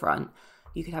forefront,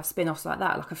 you could have spin-offs like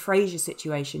that, like a Frasier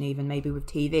situation, even maybe with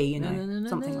TV,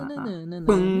 something like that.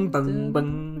 Boom, boom,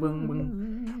 boom, boom,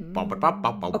 boom.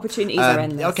 Opportunities are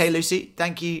endless. Okay, Lucy,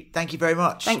 thank you very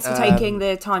much. Thanks for taking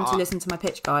the time to listen to my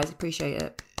pitch, guys. Appreciate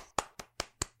it.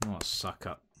 oh, suck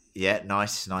up. Yeah,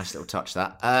 nice little touch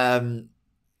that.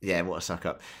 Yeah, what a suck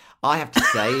up. I have to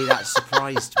say that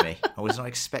surprised me. I was not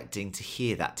expecting to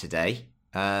hear that today.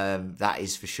 That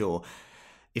is for sure.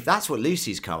 If that's what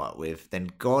Lucy's come up with, then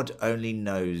God only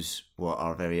knows what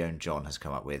our very own John has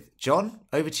come up with. John,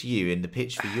 over to you in the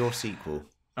pitch for your sequel.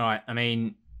 All right. I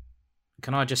mean,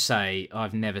 can I just say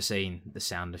I've never seen The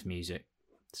Sound of Music,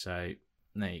 so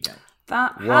there you go. How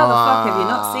the fuck have you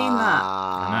not seen that?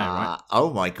 I know, right?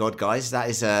 Oh my god, guys, that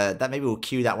is that. Maybe we'll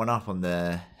cue that one up on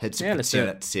the Heads Yeah, of let's do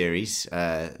Platoon series.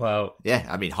 Well, Yeah,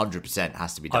 I mean, 100%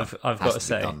 has to be done. I've Has got to be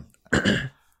say, done.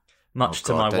 much Oh,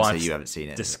 to God, my don't say wife's you haven't seen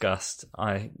it. disgust,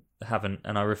 I haven't,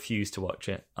 and I refuse to watch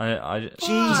it. I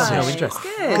Jesus have no interest.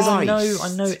 It's good. Because I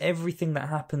Christ. know everything that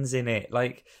happens in it.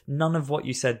 Like, none of what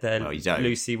you said there, No, you don't.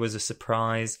 Lucy, was a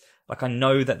surprise. Like, I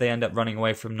know that they end up running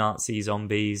away from Nazi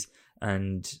zombies,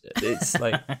 and it's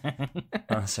like...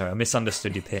 oh, sorry, I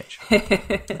misunderstood your pitch.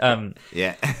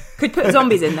 Yeah, Could put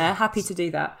zombies in there. Happy to do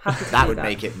that. Happy to that do would that.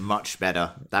 make it much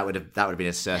better. That would have been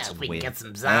a certain If we win. can get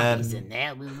some zombies in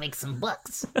there, we'll make some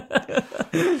bucks.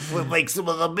 We'll make some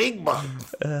of the big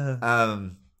bucks.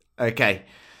 Okay,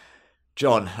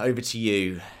 John, over to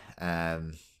you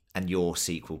and your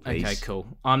sequel, please. Okay,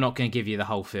 cool. I'm not going to give you the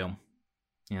whole film.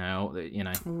 No,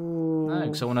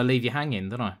 because I want to leave you hanging,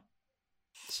 don't I?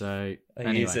 So He's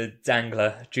anyway,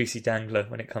 a juicy dangler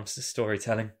when it comes to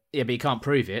storytelling. yeah, but you can't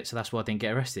prove it, so that's why I didn't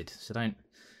get arrested. So don't.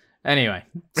 Anyway,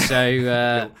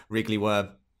 so Wriggly worm.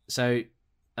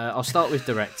 I'll start with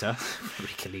director.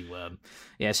 Wriggly Worm.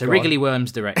 Yeah, so Go Wriggly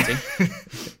Worm's directing.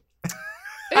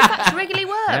 That's Wriggly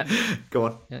Worm. Yeah. Go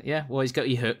on. Yeah, well, he's got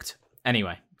you hooked.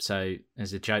 Anyway, so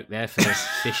there's a joke there for those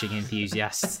fishing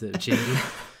enthusiasts that are jingling.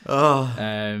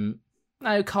 Oh,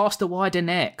 No, cast a wider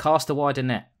net. Cast a wider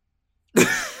net.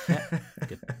 Yeah,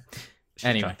 good.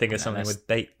 Anyway, Trying to think of no, something that's- with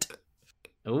bait.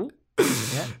 Oh,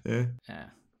 yeah.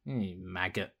 You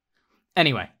maggot.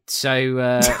 Anyway,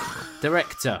 so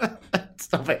director.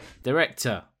 stop it.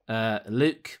 Director,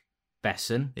 Luc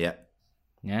Besson,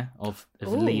 Yeah, of Ooh.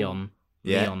 Leon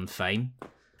Yeah. Leon fame.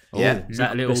 Yeah. Is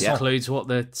that a little Besson. clue to what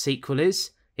the sequel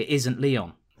is? It isn't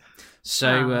Leon.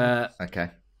 So,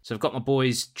 okay. so I've got my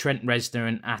boys Trent Reznor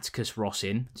and Atticus Ross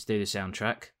in to do the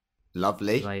soundtrack.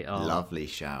 Lovely. They are- Lovely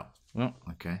shout. Well,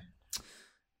 Okay.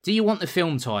 do you want the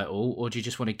film title, or do you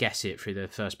just want to guess it through the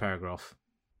first paragraph?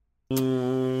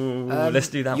 Let's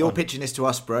do that You're one. pitching this to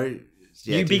us, bro.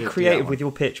 Yeah, You be do that creative one. with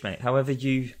your pitch, mate. However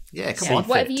you Yeah, come see on.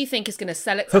 Whatever fit. you think is going to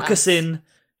sell it to Hook us in,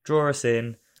 draw us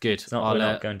in. Good. not- I'll we're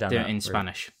not going down do that it in route.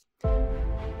 Spanish.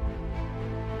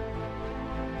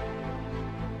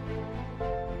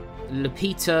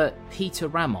 Lupita Peter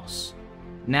Ramos,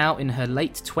 now in her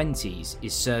late 20s,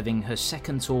 is serving her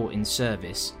second tour in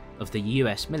service of the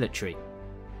US military.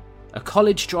 A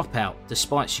college dropout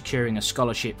despite securing a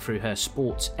scholarship through her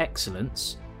sports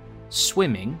excellence,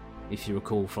 swimming, if you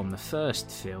recall from the first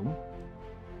film.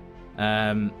 Where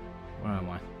am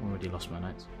I? I already lost my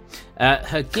notes.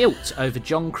 Her guilt over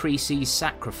John Creasy's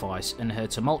sacrifice and her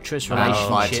tumultuous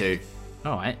relationship. 5-2.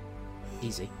 All right,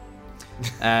 easy.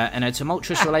 And her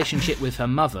tumultuous relationship with her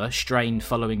mother, strained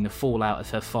following the fallout of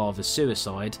her father's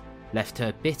suicide, left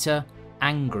her bitter,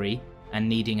 angry, and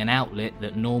needing an outlet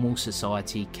that normal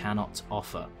society cannot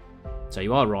offer. So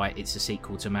you are right, it's a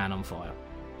sequel to Man on Fire.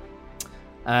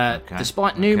 Okay.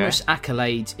 Despite numerous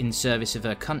accolades in service of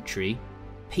her country,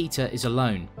 Peter is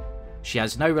alone. She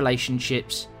has no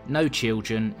relationships, no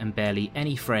children, and barely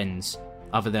any friends,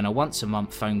 other than a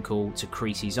once-a-month phone call to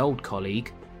Creasy's old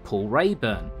colleague, Paul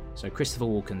Rayburn. So Christopher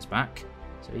Walken's back,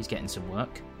 so he's getting some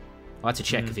work. I had to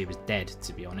check if he was dead,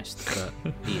 to be honest,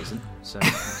 but he isn't, so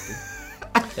that's good.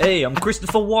 Hey, I'm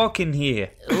Christopher Walken here.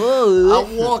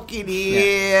 I'm walking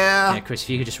here. Yeah, Chris, if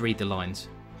you could just read the lines.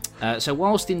 So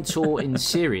whilst in tour in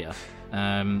Syria,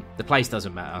 the place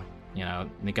doesn't matter,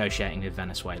 negotiating with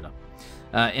Venezuela.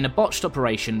 In a botched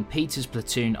operation, Peter's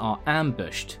platoon are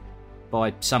ambushed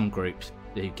by some group,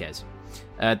 who cares.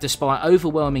 Despite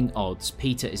overwhelming odds,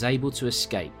 Peter is able to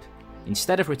escape.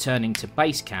 Instead of returning to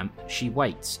base camp, she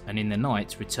waits and in the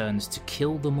night returns to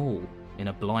kill them all in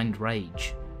a blind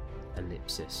rage.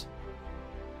 Ellipsis.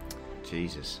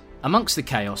 Jesus. Amongst the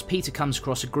chaos, Peter comes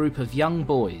across a group of young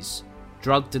boys,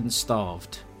 drugged and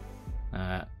starved.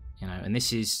 And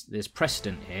there's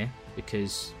precedent here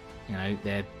because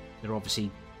they're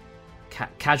obviously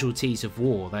casualties of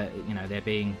war.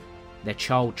 They're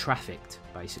child trafficked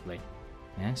basically.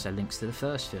 Yeah, so links to the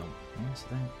first film. Yeah, so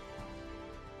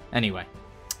anyway,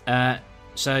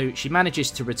 so she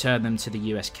manages to return them to the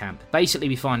US camp. Basically,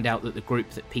 we find out that the group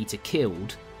that Peter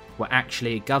killed were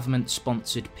actually a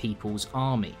government-sponsored People's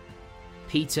Army.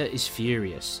 Peter is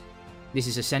furious. This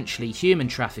is essentially human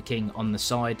trafficking on the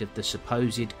side of the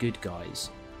supposed good guys.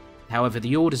 However,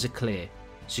 the orders are clear.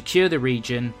 Secure the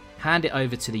region, hand it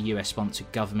over to the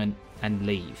US-sponsored government, and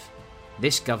leave.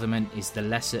 This government is the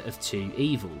lesser of two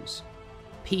evils.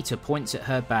 Peter points at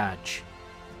her badge.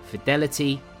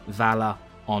 Fidelity, Valor,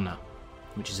 Honour,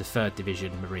 which is a 3rd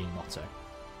Division Marine motto.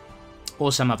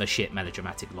 or some other shit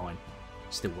melodramatic line.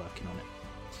 Still working on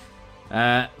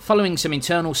it. Following some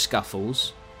internal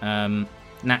scuffles,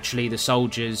 naturally the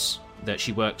soldiers that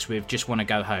she works with just want to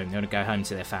go home. They want to go home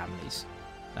to their families.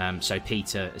 So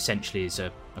Peter essentially is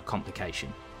a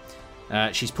complication.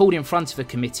 She's pulled in front of a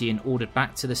committee and ordered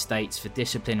back to the States for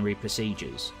disciplinary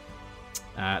procedures.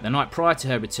 The night prior to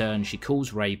her return, she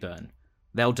calls Rayburn.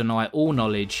 They'll deny all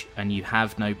knowledge and you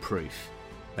have no proof.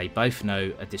 They both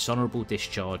know a dishonourable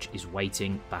discharge is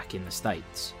waiting back in the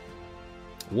States.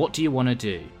 What do you want to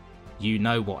do? You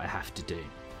know what I have to do.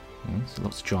 There's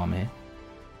lots of drama here.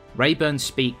 Rayburn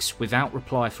speaks without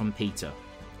reply from Peter.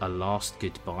 A last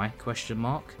goodbye? ?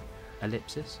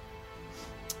 Ellipsis.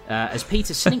 As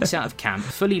Peter sneaks out of camp,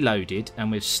 fully loaded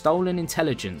and with stolen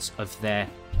intelligence of their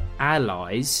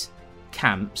allies'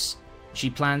 camps, she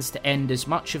plans to end as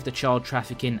much of the child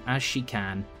trafficking as she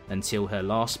can until her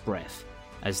last breath,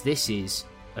 as this is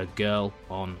a girl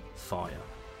on fire.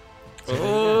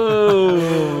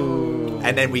 Oh!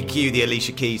 And then we cue the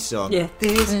Alicia Keys song. Yeah.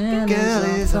 This girl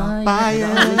is on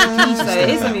fire. So it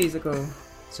is a musical.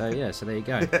 So there you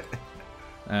go.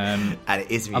 And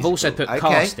it is musical. I've also put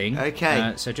casting.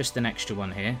 Okay. So just an extra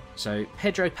one here. So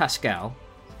Pedro Pascal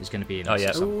is going to be in this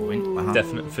at some point.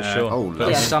 Definitely, for sure. Oh,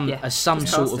 As some Just sort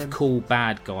cast of him. cool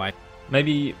bad guy.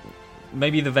 Maybe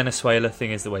the Venezuela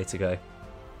thing is the way to go.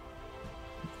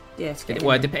 Yeah. to get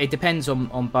Well, him. it depends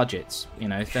on budgets. You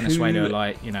know, if Venezuela are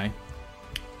like,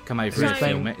 come over and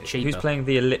film it cheaper. Who's playing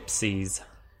the ellipses?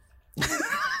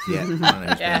 Yeah, I don't know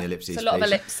who's playing the ellipses. There's a lot of please.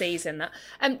 ellipses in that.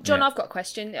 John, Yeah. I've got a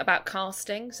question about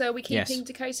casting. So are we keeping Yes.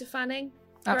 Dakota Fanning?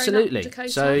 Grown up Absolutely. Dakota?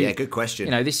 So Yeah, good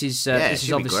question. this is Yeah, it this is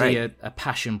should be obviously great. a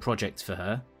passion project for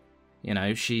her.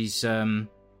 She's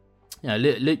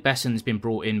Luke Besson's been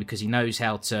brought in because he knows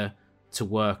how to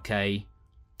work a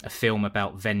film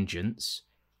about vengeance.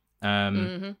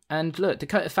 And look,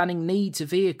 Dakota Fanning needs a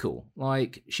vehicle.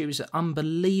 Like, she was an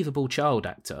unbelievable child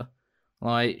actor.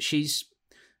 Like, she's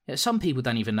some people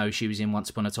don't even know she was in Once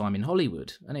Upon a Time in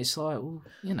Hollywood, and it's like, well,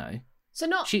 So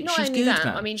not she's only good, that,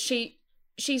 man. I mean,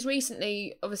 she's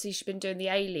recently, obviously, she's been doing The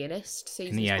Alienist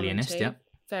season The Alienist, 2. yeah.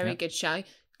 Very Yeah. good show.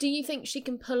 Do you think she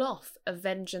can pull off a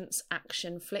vengeance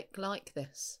action flick like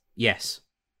this? yes.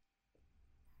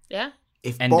 Yeah?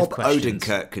 If End of Bob questions.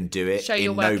 Odenkirk can do it Show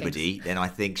your in workings. Nobody, then I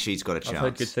think she's got a I've chance.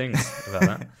 heard good things about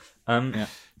that. Yeah.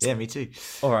 Yeah, me too.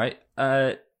 All right,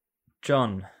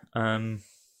 John.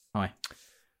 Hi.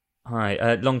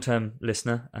 Hi, long-term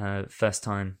listener,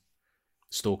 first-time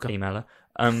Stalker. emailer.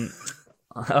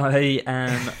 I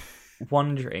am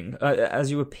wondering, as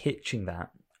you were pitching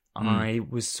that, I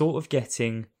was sort of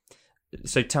getting.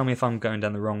 So tell me if I'm going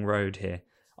down the wrong road here.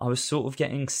 I was sort of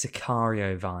getting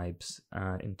Sicario vibes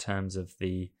in terms of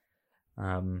the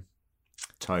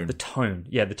Tone. the tone.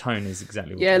 Yeah, the tone is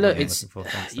exactly what Yeah, I'm look, looking it's for.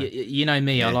 Thanks, you know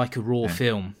me. I Yeah. like a raw Yeah.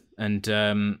 film,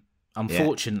 and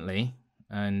unfortunately,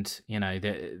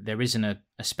 there isn't a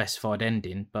specified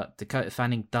ending. But Dakota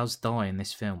Fanning does die in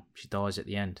this film. She dies at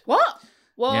the end. What?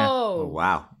 Whoa. Yeah. Oh,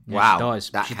 wow. Yeah, Wow. she dies.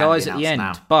 That She can dies be at the end.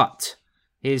 announced now. But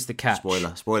here's the catch. Spoiler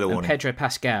And warning. Pedro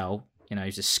Pascal,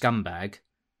 who's a scumbag.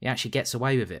 He actually gets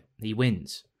away with it. He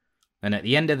wins. And at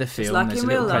the end of the film, like there's a in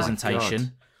little real life. presentation.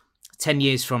 God. 10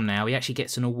 years from now, he actually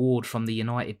gets an award from the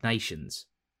United Nations.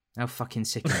 How fucking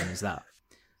sickening is that?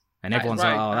 And That is everyone's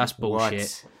right, like, oh, man. that's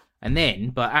bullshit. What? And then,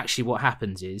 but actually what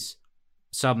happens is,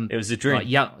 It was a dream.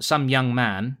 some young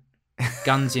man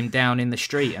guns him down in the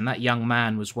street, and that young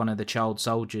man was one of the child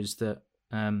soldiers that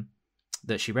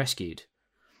she rescued.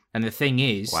 And the thing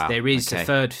is, Wow, there is okay. a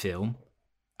third film,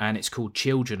 and it's called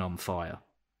Children on Fire.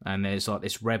 And there's like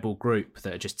this rebel group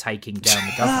that are just taking down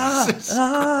the government.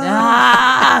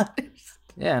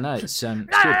 Yeah, no, it's good.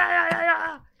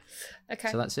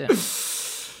 Okay. So that's it.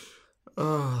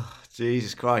 Oh,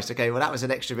 Jesus Christ. Okay, well, that was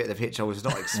an extra bit of hitch I was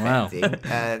not Wow. expecting.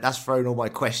 That's thrown all my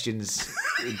questions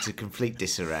into complete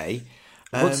disarray.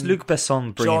 What's Luc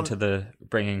Besson John-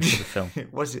 bringing to the film?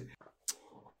 Was it?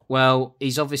 Well,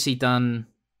 he's obviously done.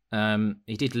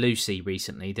 He did Lucy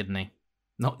recently, didn't he?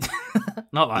 Not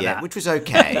like Yeah, that. which was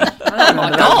okay. Oh my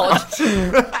god.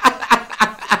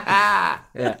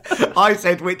 Yeah. I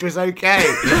said which was okay.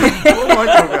 What am I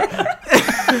talking about?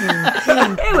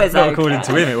 It was Not okay. according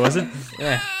to him, it wasn't.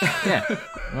 Yeah.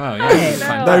 Well, yeah.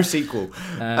 Fine. No sequel.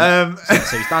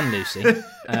 So he's done Lucy,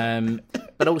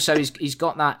 but also he's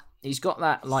got that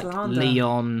like Slander.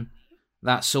 Leon,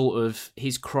 that sort of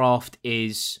his craft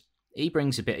is he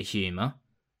brings a bit of humour,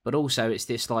 but also it's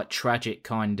this like tragic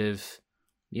kind of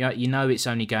you know it's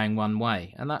only going one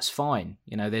way, and that's fine.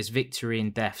 There's victory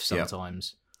in death Yep.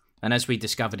 sometimes, and as we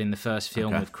discovered in the first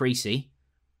film Okay. with Creasy,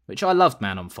 which I loved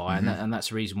Man on Fire, and that's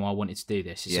the reason why I wanted to do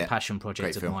this. It's Yeah, a passion project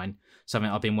great of film. mine, something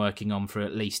I've been working on for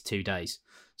at least 2 days.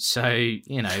 So,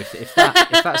 you know, if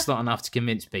that's not enough to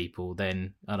convince people,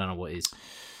 then I don't know what is.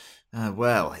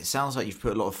 Well, it sounds like you've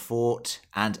put a lot of thought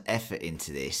and effort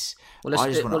into this. Well, it's, I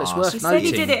just want to it's ask. worth You said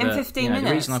you noting did it in that, 15 you know, minutes,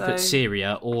 The reason I put so-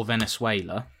 Syria or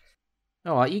Venezuela.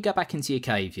 All right, you go back into your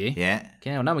cave, you. Yeah.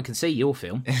 Okay, well, no one can see your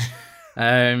film.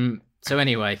 So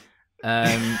anyway,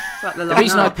 Like the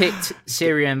reason I picked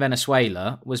Syria and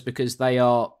Venezuela was because they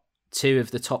are 2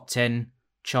 of the top 10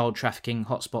 child trafficking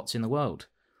hotspots in the world.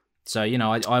 So, you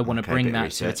know, I want to Okay, bring bit of that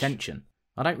to research. attention.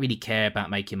 I don't really care about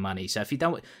making money. So if you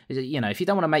don't, you know, if you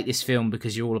don't want to make this film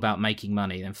because you're all about making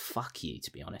money, then fuck you,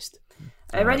 to be honest.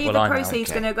 Are any of well, the I know. proceeds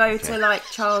Okay, going to go okay. to like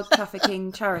child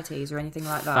trafficking charities or anything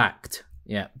like that? Fact.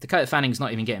 Yeah, Dakota Fanning's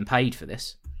not even getting paid for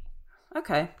this.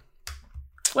 Okay. Are you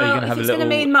Well, gonna if have a it's going to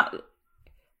little mean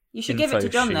you should give it to info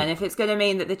John sheet? then. If it's going to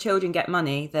mean that the children get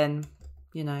money, then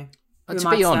you know. who To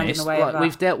might be stand in honest, the way of like, that?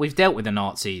 we've dealt with the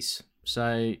Nazis,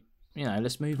 so you know,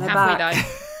 let's move on. They're Have we back.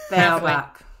 though? They are Have we?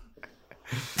 back.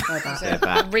 They're back. They're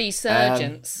back.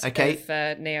 Resurgence okay.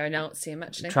 of neo-Naziism,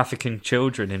 actually. trafficking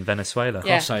children in Venezuela.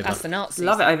 Yeah, crossover. that's the Nazis.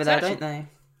 Love it over there, So don't they?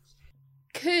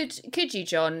 Could you,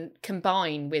 John,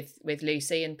 combine with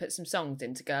Lucy and put some songs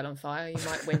into Girl on Fire? You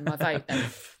might win my vote then.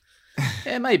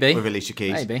 Yeah, maybe. With Alicia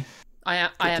Keys. Maybe. I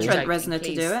am Trent joking. Reznor to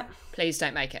Please- do it. Please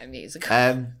don't make it a musical.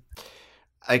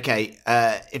 Okay,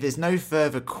 if there's no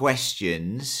further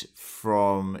questions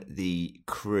from the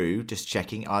crew, just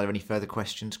checking, are there any further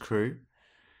questions, crew?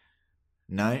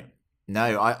 No?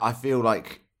 No, I feel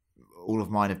like all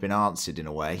of mine have been answered in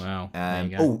a way. Wow, there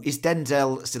you go. Is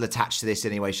Denzel still attached to this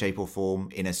in any way, shape or form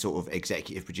in a sort of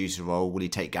executive producer role? Will he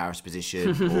take Gareth's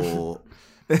position or...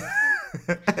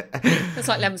 It's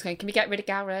like Lemon's going, can we get rid of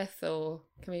Gareth or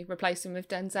can we replace him with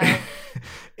Denzel?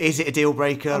 Is it a deal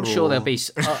breaker? I'm sure or... there'll be.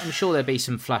 I'm sure there'll be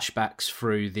some flashbacks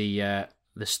through the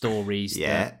stories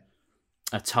Yeah. that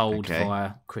are told Okay.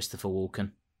 via Christopher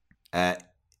Walken.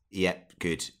 Yeah,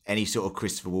 good. Any sort of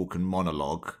Christopher Walken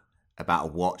monologue about a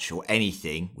watch or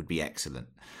anything would be excellent.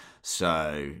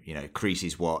 So, you know,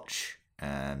 Creasy's watch,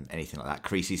 anything like that.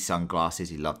 Creasy's sunglasses.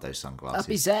 He loved those sunglasses. Up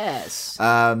his ass.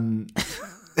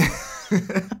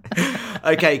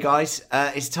 Okay, guys,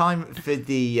 it's time for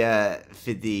the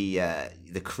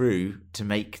crew to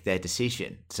make their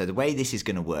decision. So the way this is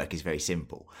going to work is very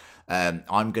simple.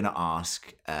 I'm going to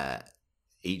ask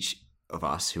each of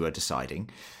us who are deciding,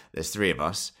 there's 3 of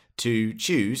us, to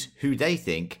choose who they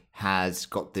think has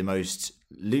got the most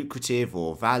lucrative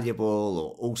or valuable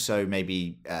or also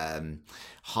maybe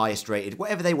highest rated,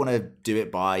 whatever they want to do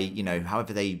it by, you know,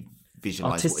 however they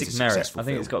visualize what Artistic is a merit. successful I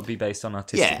think film. it's got to be based on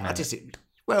artistic Yeah, merit. artistic.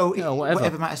 Well, Yeah, whatever.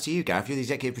 whatever matters to you, Gareth. You're the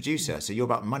executive producer, so you're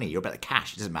about money. You're about the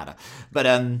cash. It doesn't matter. But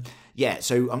yeah.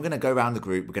 So I'm going to go around the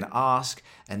group. We're going to ask,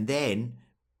 and then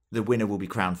the winner will be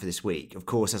crowned for this week. Of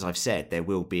course, as I've said, there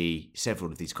will be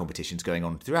several of these competitions going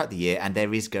on throughout the year, and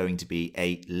there is going to be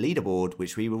a leaderboard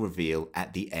which we will reveal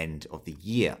at the end of the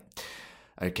year.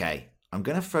 Okay, I'm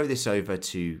going to throw this over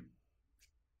to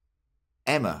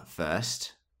Emma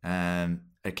first.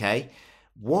 Okay,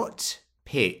 what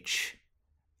pitch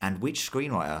and which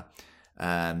screenwriter,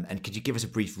 and could you give us a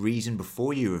brief reason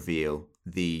before you reveal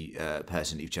the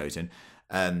person that you've chosen,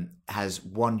 has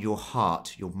won your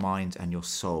heart, your mind, and your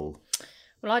soul?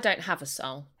 Well, I don't have a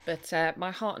soul, but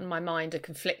my heart and my mind are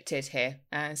conflicted here.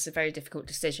 It's a very difficult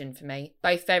decision for me.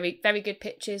 Both very, very good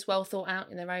pitches, well thought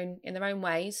out in their own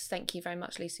ways. Thank you very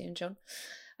much, Lucy and John.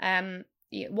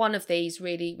 One of these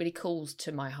really, really calls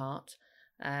to my heart,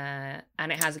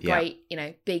 and it has a great, you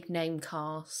know, big name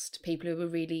cast, people who are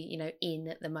really, you know, in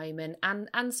at the moment,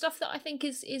 and stuff that I think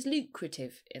is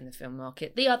lucrative in the film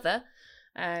market. The other,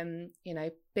 you know,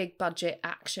 big budget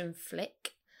action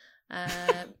flick.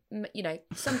 You know,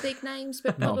 some big names,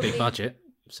 but Not probably a big budget,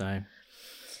 so.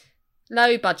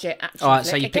 low budget action. All right,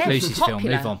 so flick. you pick Again, Lucy's popular.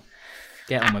 film. Move on.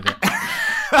 Get on with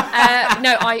it.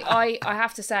 No, I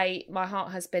have to say my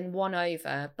heart has been won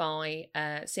over by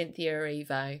Cynthia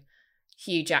Erivo,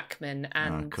 Hugh Jackman,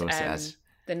 and of course it has.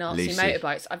 the Nazi Lucy,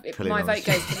 motorbikes. pulling My on. vote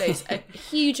goes to Lucy. A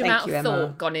huge amount you, of Emma.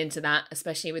 thought gone into that,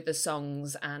 especially with the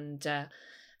songs and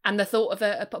the thought of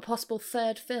a possible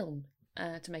third film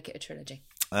to make it a trilogy.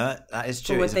 That is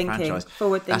true. Forward It's a thinking. franchise.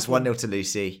 Forward That's thinking. 1-0 to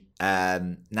Lucy.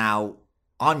 Now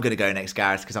I'm going to go next,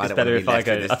 Gareth, because I It's don't want better to be if I left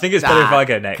go. with this. I think it's better if I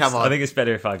go next. Come on. I think it's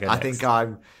better if I go I next. think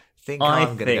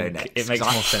I'm going to go next. it makes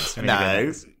 'cause more sense for me to go No,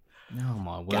 next. Oh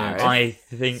my word! Gareth? I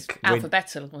think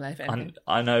Alphabetical. everything.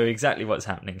 I know exactly what's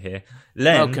happening here.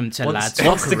 Len Welcome to wants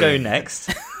Lads to go Rockery.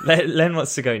 next. Len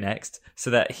wants to go next so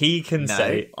that he can No.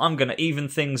 say, I'm going to even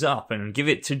things up and give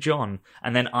it to John.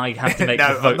 And then I have to make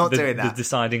No, the vote, I'm not doing the that.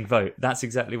 deciding vote. That's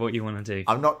exactly what you want to do.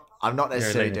 I'm not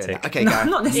necessarily doing lunatic. that. Okay, No, Gareth.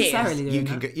 I'm not necessarily doing You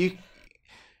can that. go.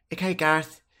 Okay,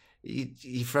 Gareth.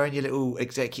 You throwing your little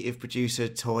executive producer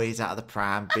toys out of the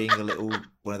pram, being a little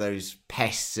one of those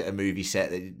pests at a movie set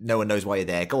that no one knows why you're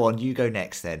there. Go on, you go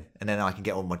next then, and then I can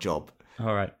get on my job.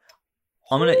 All right.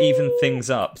 I'm going to even things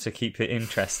up to keep it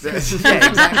interesting. Yeah,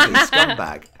 exactly.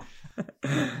 Scumbag.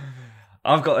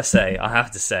 I've got to say, I have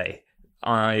to say,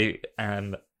 I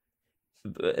am,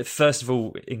 first of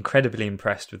all, incredibly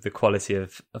impressed with the quality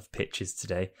of pitches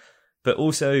today, but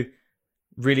also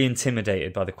really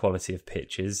intimidated by the quality of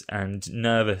pitches and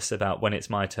nervous about when it's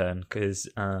my turn because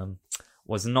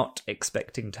was not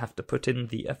expecting to have to put in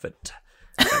the effort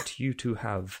that you two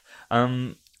have.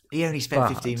 He only spent But-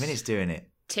 15 minutes doing it.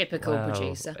 Typical Well,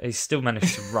 producer. He still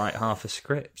managed to write half a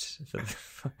script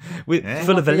with Yeah.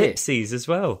 full of Oh, dear. ellipses as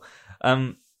well.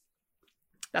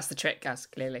 That's the trick, Gaz,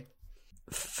 clearly.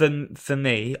 For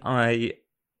me, I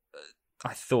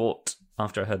thought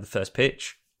after I heard the first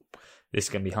pitch, this is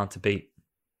going to be hard to beat,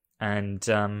 and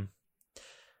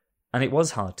it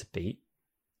was hard to beat.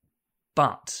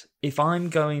 But if I'm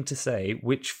going to say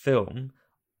which film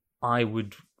I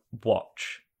would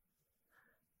watch,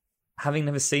 having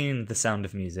never seen The Sound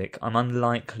of Music, I'm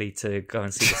unlikely to go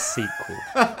and see the sequel.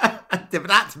 But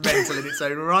that's mental in its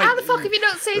own right. How the fuck have you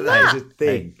not seen That that? is a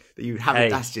thing that you haven't. Hey.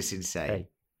 That's just insane. Hey.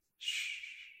 Shh.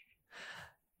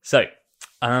 So,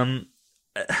 and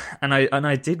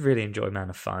I did really enjoy Man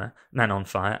on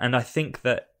Fire, and I think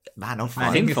that Man on I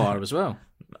fire. think fire as well.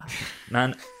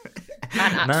 Man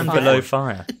at Man Fire. Below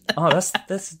Fire. Oh,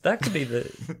 that could be the.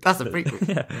 That's the prequel.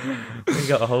 Yeah, we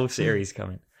got a whole series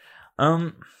coming.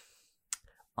 I'm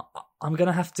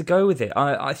gonna have to go with it.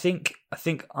 I think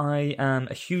I am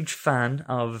a huge fan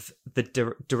of the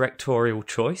directorial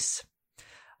choice,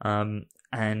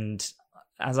 and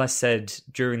as I said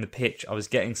during the pitch, I was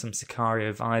getting some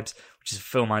Sicario vibes, which is a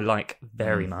film I like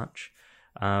very much.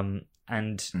 And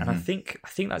I think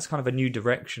that's kind of a new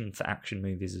direction for action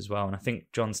movies as well. And I think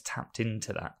John's tapped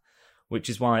into that, which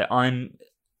is why I'm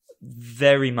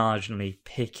very marginally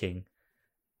picking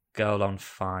Girl on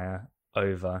Fire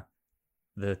over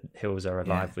The Hills Are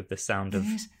Alive with The Sound of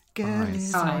This girl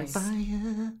is on Eyes.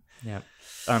 fire. Yeah.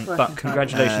 Working But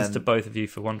congratulations Um, to both of you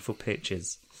for wonderful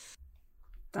pitches.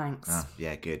 Thanks. Oh,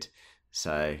 yeah, good.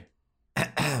 So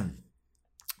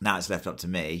now it's left up to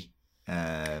me.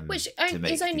 Which to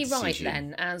make is only the right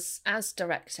decision. then, as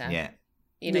director. Yeah.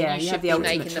 You know, Yeah, you you should have the be ultimate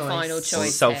making the choice. final choice. here.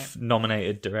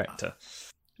 Self-nominated director.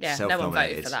 Yeah, no one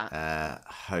voted for that.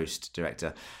 Host,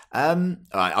 director. All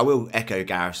right, I will echo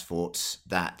Gareth's thoughts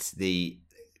that the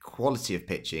quality of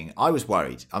pitching, I was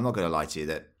worried, I'm not going to lie to you,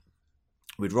 that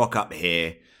we'd rock up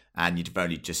here and you'd have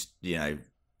only just,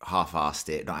 half-assed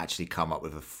it, not actually come up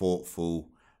with a thoughtful,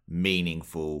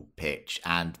 meaningful pitch.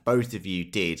 And both of you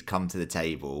did come to the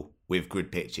table with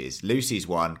good pitches. Lucy's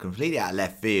one, completely out of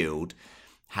left field,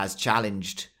 has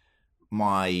challenged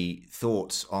my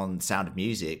thoughts on Sound of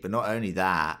Music, but not only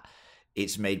that,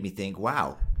 it's made me think,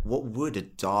 wow, what would a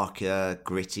darker,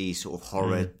 gritty sort of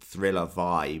horror thriller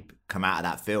vibe come out of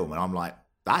that film? And I'm like,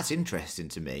 that's interesting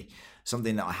to me,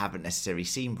 something that I haven't necessarily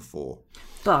seen before.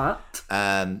 But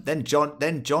Then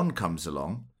John comes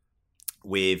along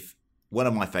with one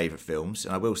of my favourite films,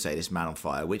 and I will say this, Man on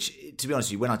Fire, which, to be honest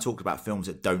with you, when I talk about films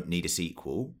that don't need a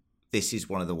sequel, this is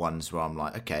one of the ones where I'm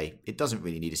like, okay, it doesn't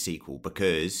really need a sequel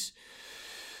because,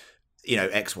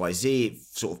 XYZ, it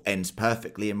sort of ends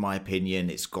perfectly in my opinion.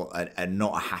 It's got a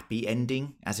not a happy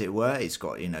ending, as it were. It's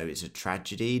got, it's a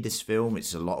tragedy, this film.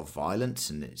 It's a lot of violence,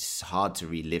 and it's hard to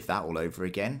relive that all over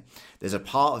again. There's a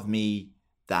part of me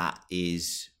that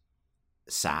is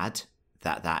sad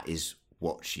that is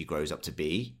what she grows up to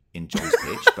be in John's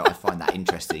pitch, but I find that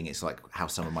interesting. It's like how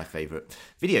some of my favourite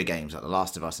video games, like The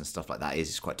Last of Us and stuff like that, is.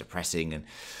 It's quite depressing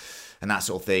and that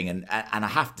sort of thing. And I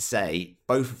have to say,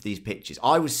 both of these pitches,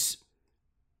 I was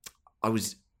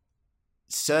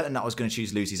certain that I was going to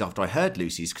choose Lucy's after I heard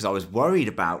Lucy's because I was worried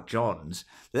about John's.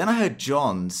 But then I heard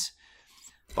John's.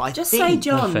 But I just think say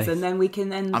John's faith. and then we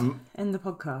can end the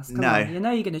podcast. Come on, you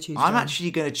know you're going to choose I'm John.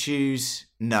 actually going to choose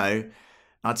no.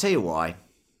 I'll tell you why.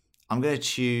 I'm going to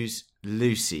choose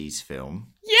Lucy's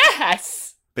film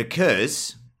Yes!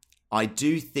 because I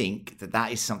do think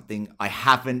that is something I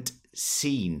haven't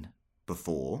seen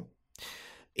before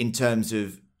in terms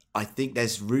of I think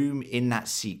there's room in that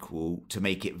sequel to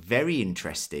make it very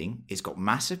interesting. It's got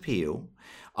mass appeal.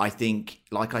 I think,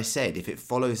 like I said, if it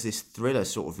follows this thriller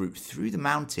sort of route through the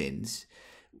mountains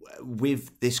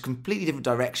with this completely different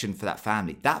direction for that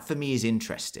family, that for me is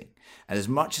interesting. And as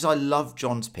much as I love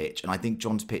John's pitch, and I think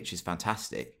John's pitch is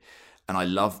fantastic, and I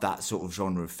love that sort of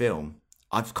genre of film,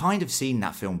 I've kind of seen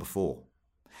that film before.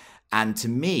 And to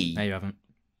me, No, you haven't.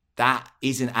 that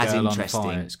isn't as Girl on interesting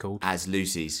Fire, it's called. as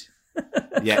Lucy's.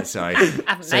 Yeah, sorry.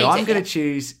 Haven't So made I'm it going yet. to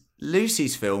choose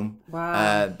Lucy's film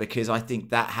Wow. because I think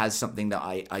that has something that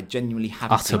I genuinely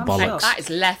haven't Utter seen.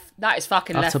 bollocks. That is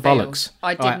fucking Utter left bollocks. field.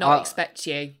 I did Right, not expect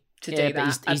you to do Yeah, that. but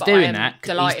he's but I doing am that.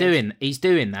 Delighted. He's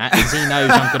doing that because he knows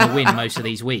I'm going to win most of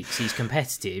these weeks. He's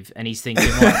competitive and he's thinking,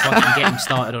 right, if I can get him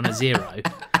started on a 0,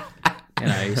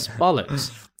 it's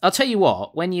bollocks. I'll tell you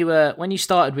what. When you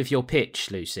started with your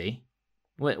pitch, Lucy,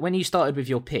 when you started with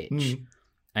your pitch,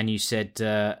 and you said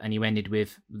and you ended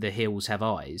with "The Hills Have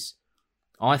Eyes,"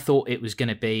 I thought it was going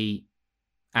to be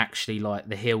actually like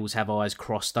 "The Hills Have Eyes"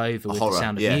 crossed over with horror, The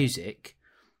Sound of yeah. Music.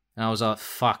 And I was like,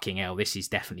 fucking hell, this is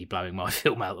definitely blowing my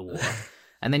film out of the water.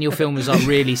 And then your film was like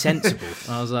really sensible.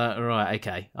 And I was like, all right,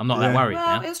 okay. I'm not that worried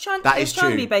Well, now. it's trying That it's is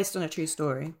trying to true. be based on a true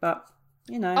story, but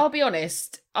I'll be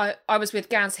honest. I was with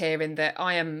Gaz here in that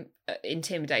I am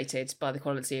intimidated by the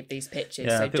quality of these pitches.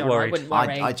 Yeah, so a bit John, worried. I wouldn't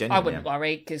worry. I genuinely wouldn't am.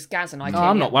 worry because Gaz and I No, clearly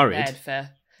I'm not aren't worried. prepared for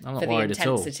I'm not the worried at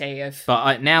all. intensity of.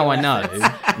 But now I your know.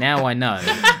 efforts. Now I know.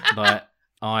 But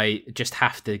I just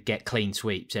have to get clean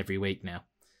sweeps every week now.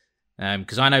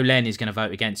 Because I know Len is going to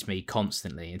vote against me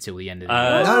constantly until the end of the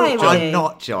year. No, Why, I'm really?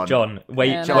 not, John. John, wait,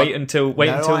 Yeah, no. wait until No,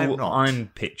 I'm not. I'm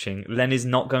pitching. Len is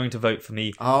not going to vote for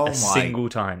me Oh a my single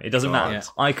time. It doesn't God. matter.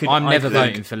 Yeah. I I'm never could-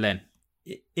 voting for Len.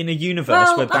 in a universe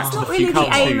well, where Back that's to the not really Future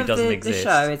the aim 2 of doesn't the exist,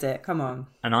 show, is it? Come on.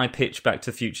 and I pitch Back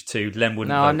to the Future 2, Len wouldn't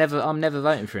No, vote. I'm never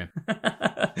voting for him.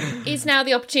 Is now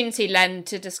the opportunity, Len,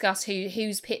 to discuss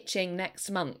who's pitching next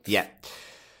month? Yeah.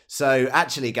 So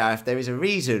actually, Gareth, there is a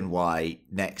reason why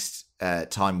next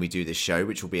time we do this show,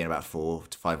 which will be in about 4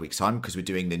 to 5 weeks' time, because we're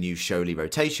doing the new Showly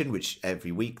rotation, which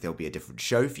every week there'll be a different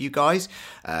show for you guys.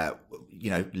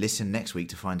 Listen next week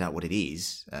to find out what it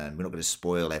is. We're not going to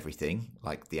spoil everything,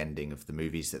 like the ending of the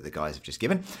movies that the guys have just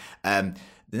given. The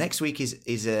next week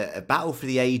is a battle for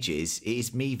the ages. It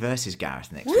is me versus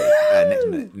Gareth next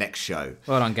week, next show.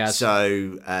 Well done, Gaz. So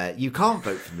you can't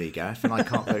vote for me, Gareth, and I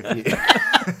can't vote for you.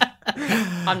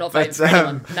 I'm not voting But, for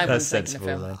anyone. No That's one's making the sensible,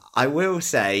 film. though. I will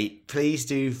say, please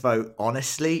do vote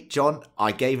honestly, John.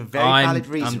 I gave a very valid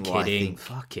reason I'm why I kidding. think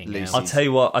Fucking Lucy's- hell. I'll tell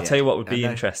you what. I'll Yeah. tell you what would be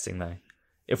No. interesting though.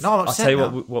 If No, I'm I'll upset tell you now.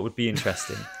 what would be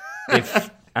interesting if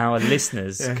our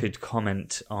listeners could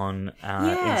comment on our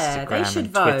Yeah, they Instagram should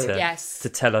and vote. Twitter Yes. to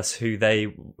tell us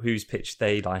whose pitch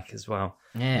they like as well.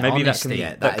 Yeah, Maybe honesty.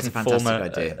 Yeah, that that is can a form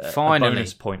fantastic idea. a Finally.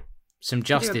 bonus point. Some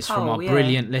justice poll, from our yeah.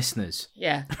 brilliant listeners.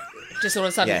 Yeah. Just all of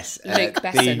a sudden, Yes, Luke the-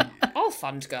 Besson. I'll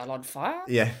fund Girl on Fire.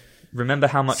 Yeah, Remember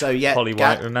how much So, yeah, Holly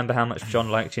Gar- White. Remember how much John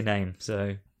liked your name.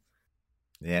 So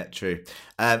yeah, true.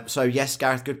 So yes,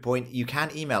 Gareth, good point. You can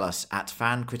email us at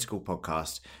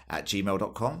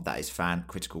fancriticalpodcast@gmail.com. That is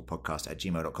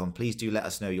fancriticalpodcast@gmail.com. Please do let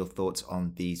us know your thoughts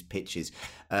on these pitches.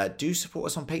 Do support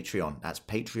us on Patreon. That's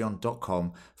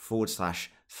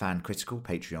patreon.com/fancritical.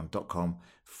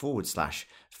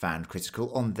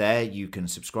 Patreon.com/fancritical. On there, you can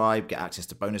subscribe, get access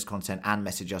to bonus content, and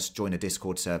message us, join a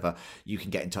Discord server. You can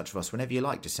get in touch with us whenever you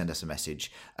like. Just send us a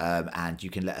message, and you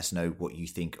can let us know what you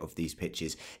think of these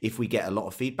pitches. If we get a lot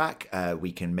of feedback,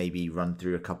 we can maybe run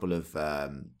through a couple of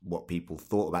what people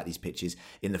thought about these pitches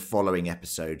in the following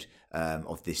episode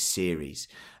of this series.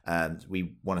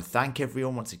 We want to thank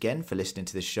everyone once again for listening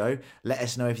to this show. Let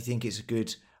us know if you think it's a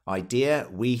good idea.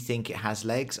 We think it has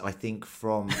legs. I think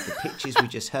from the pitches we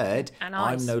just heard, And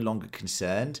I'm eyes. no longer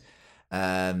concerned.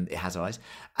 It has eyes,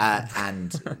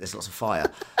 and there's lots of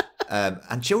fire,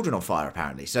 and children on fire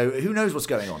apparently. So who knows what's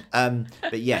going on?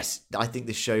 But yes, I think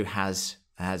this show has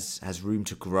room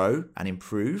to grow and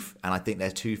improve, and I think there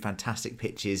are two fantastic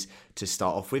pitches to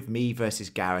start off with. Me versus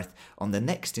Gareth on the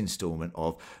next instalment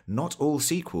of Not All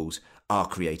Sequels Are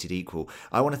Created Equal.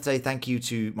 I want to say thank you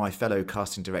to my fellow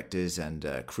casting directors and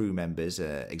crew members,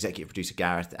 executive producer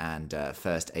Gareth and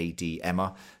first AD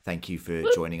Emma. Thank you for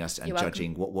joining us and You're welcome.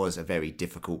 judging what was a very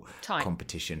difficult Time.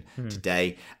 competition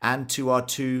today. And to our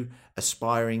two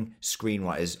aspiring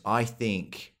screenwriters, I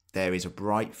think there is a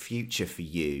bright future for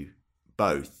you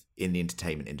both in the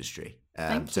entertainment industry.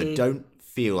 Thank So you. don't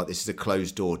feel like this is a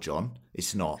closed door, John.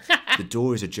 It's not. The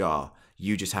door is ajar.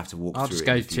 You just have to walk I'll through just it.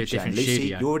 go in the to a future. different And Lucy,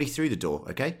 studio. you're already through the door,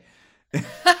 okay?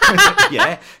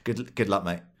 Yeah. Good luck,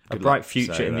 mate. a Good bright luck.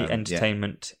 future So, in the yeah.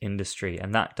 entertainment industry,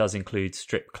 and that does include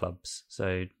strip clubs.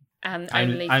 So And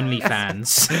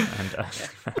OnlyFans.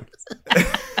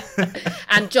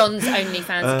 And John's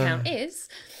OnlyFans account is.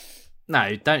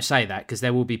 No, don't say that because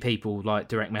there will be people like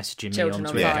direct messaging Children me on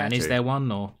on Twitter. Fire. And is there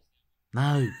one or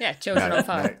no? Yeah, Children on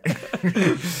Fire.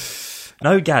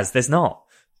 No, Gaz, there's not.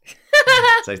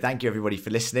 So thank you everybody for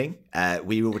listening.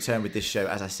 We will return with this show,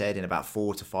 as I said, in about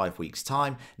 4 to 5 weeks'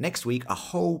 time. Next week, a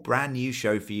whole brand new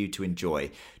show for you to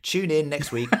enjoy. Tune in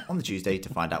next week on the Tuesday to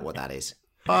find out what that is.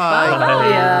 Bye.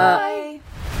 Bye.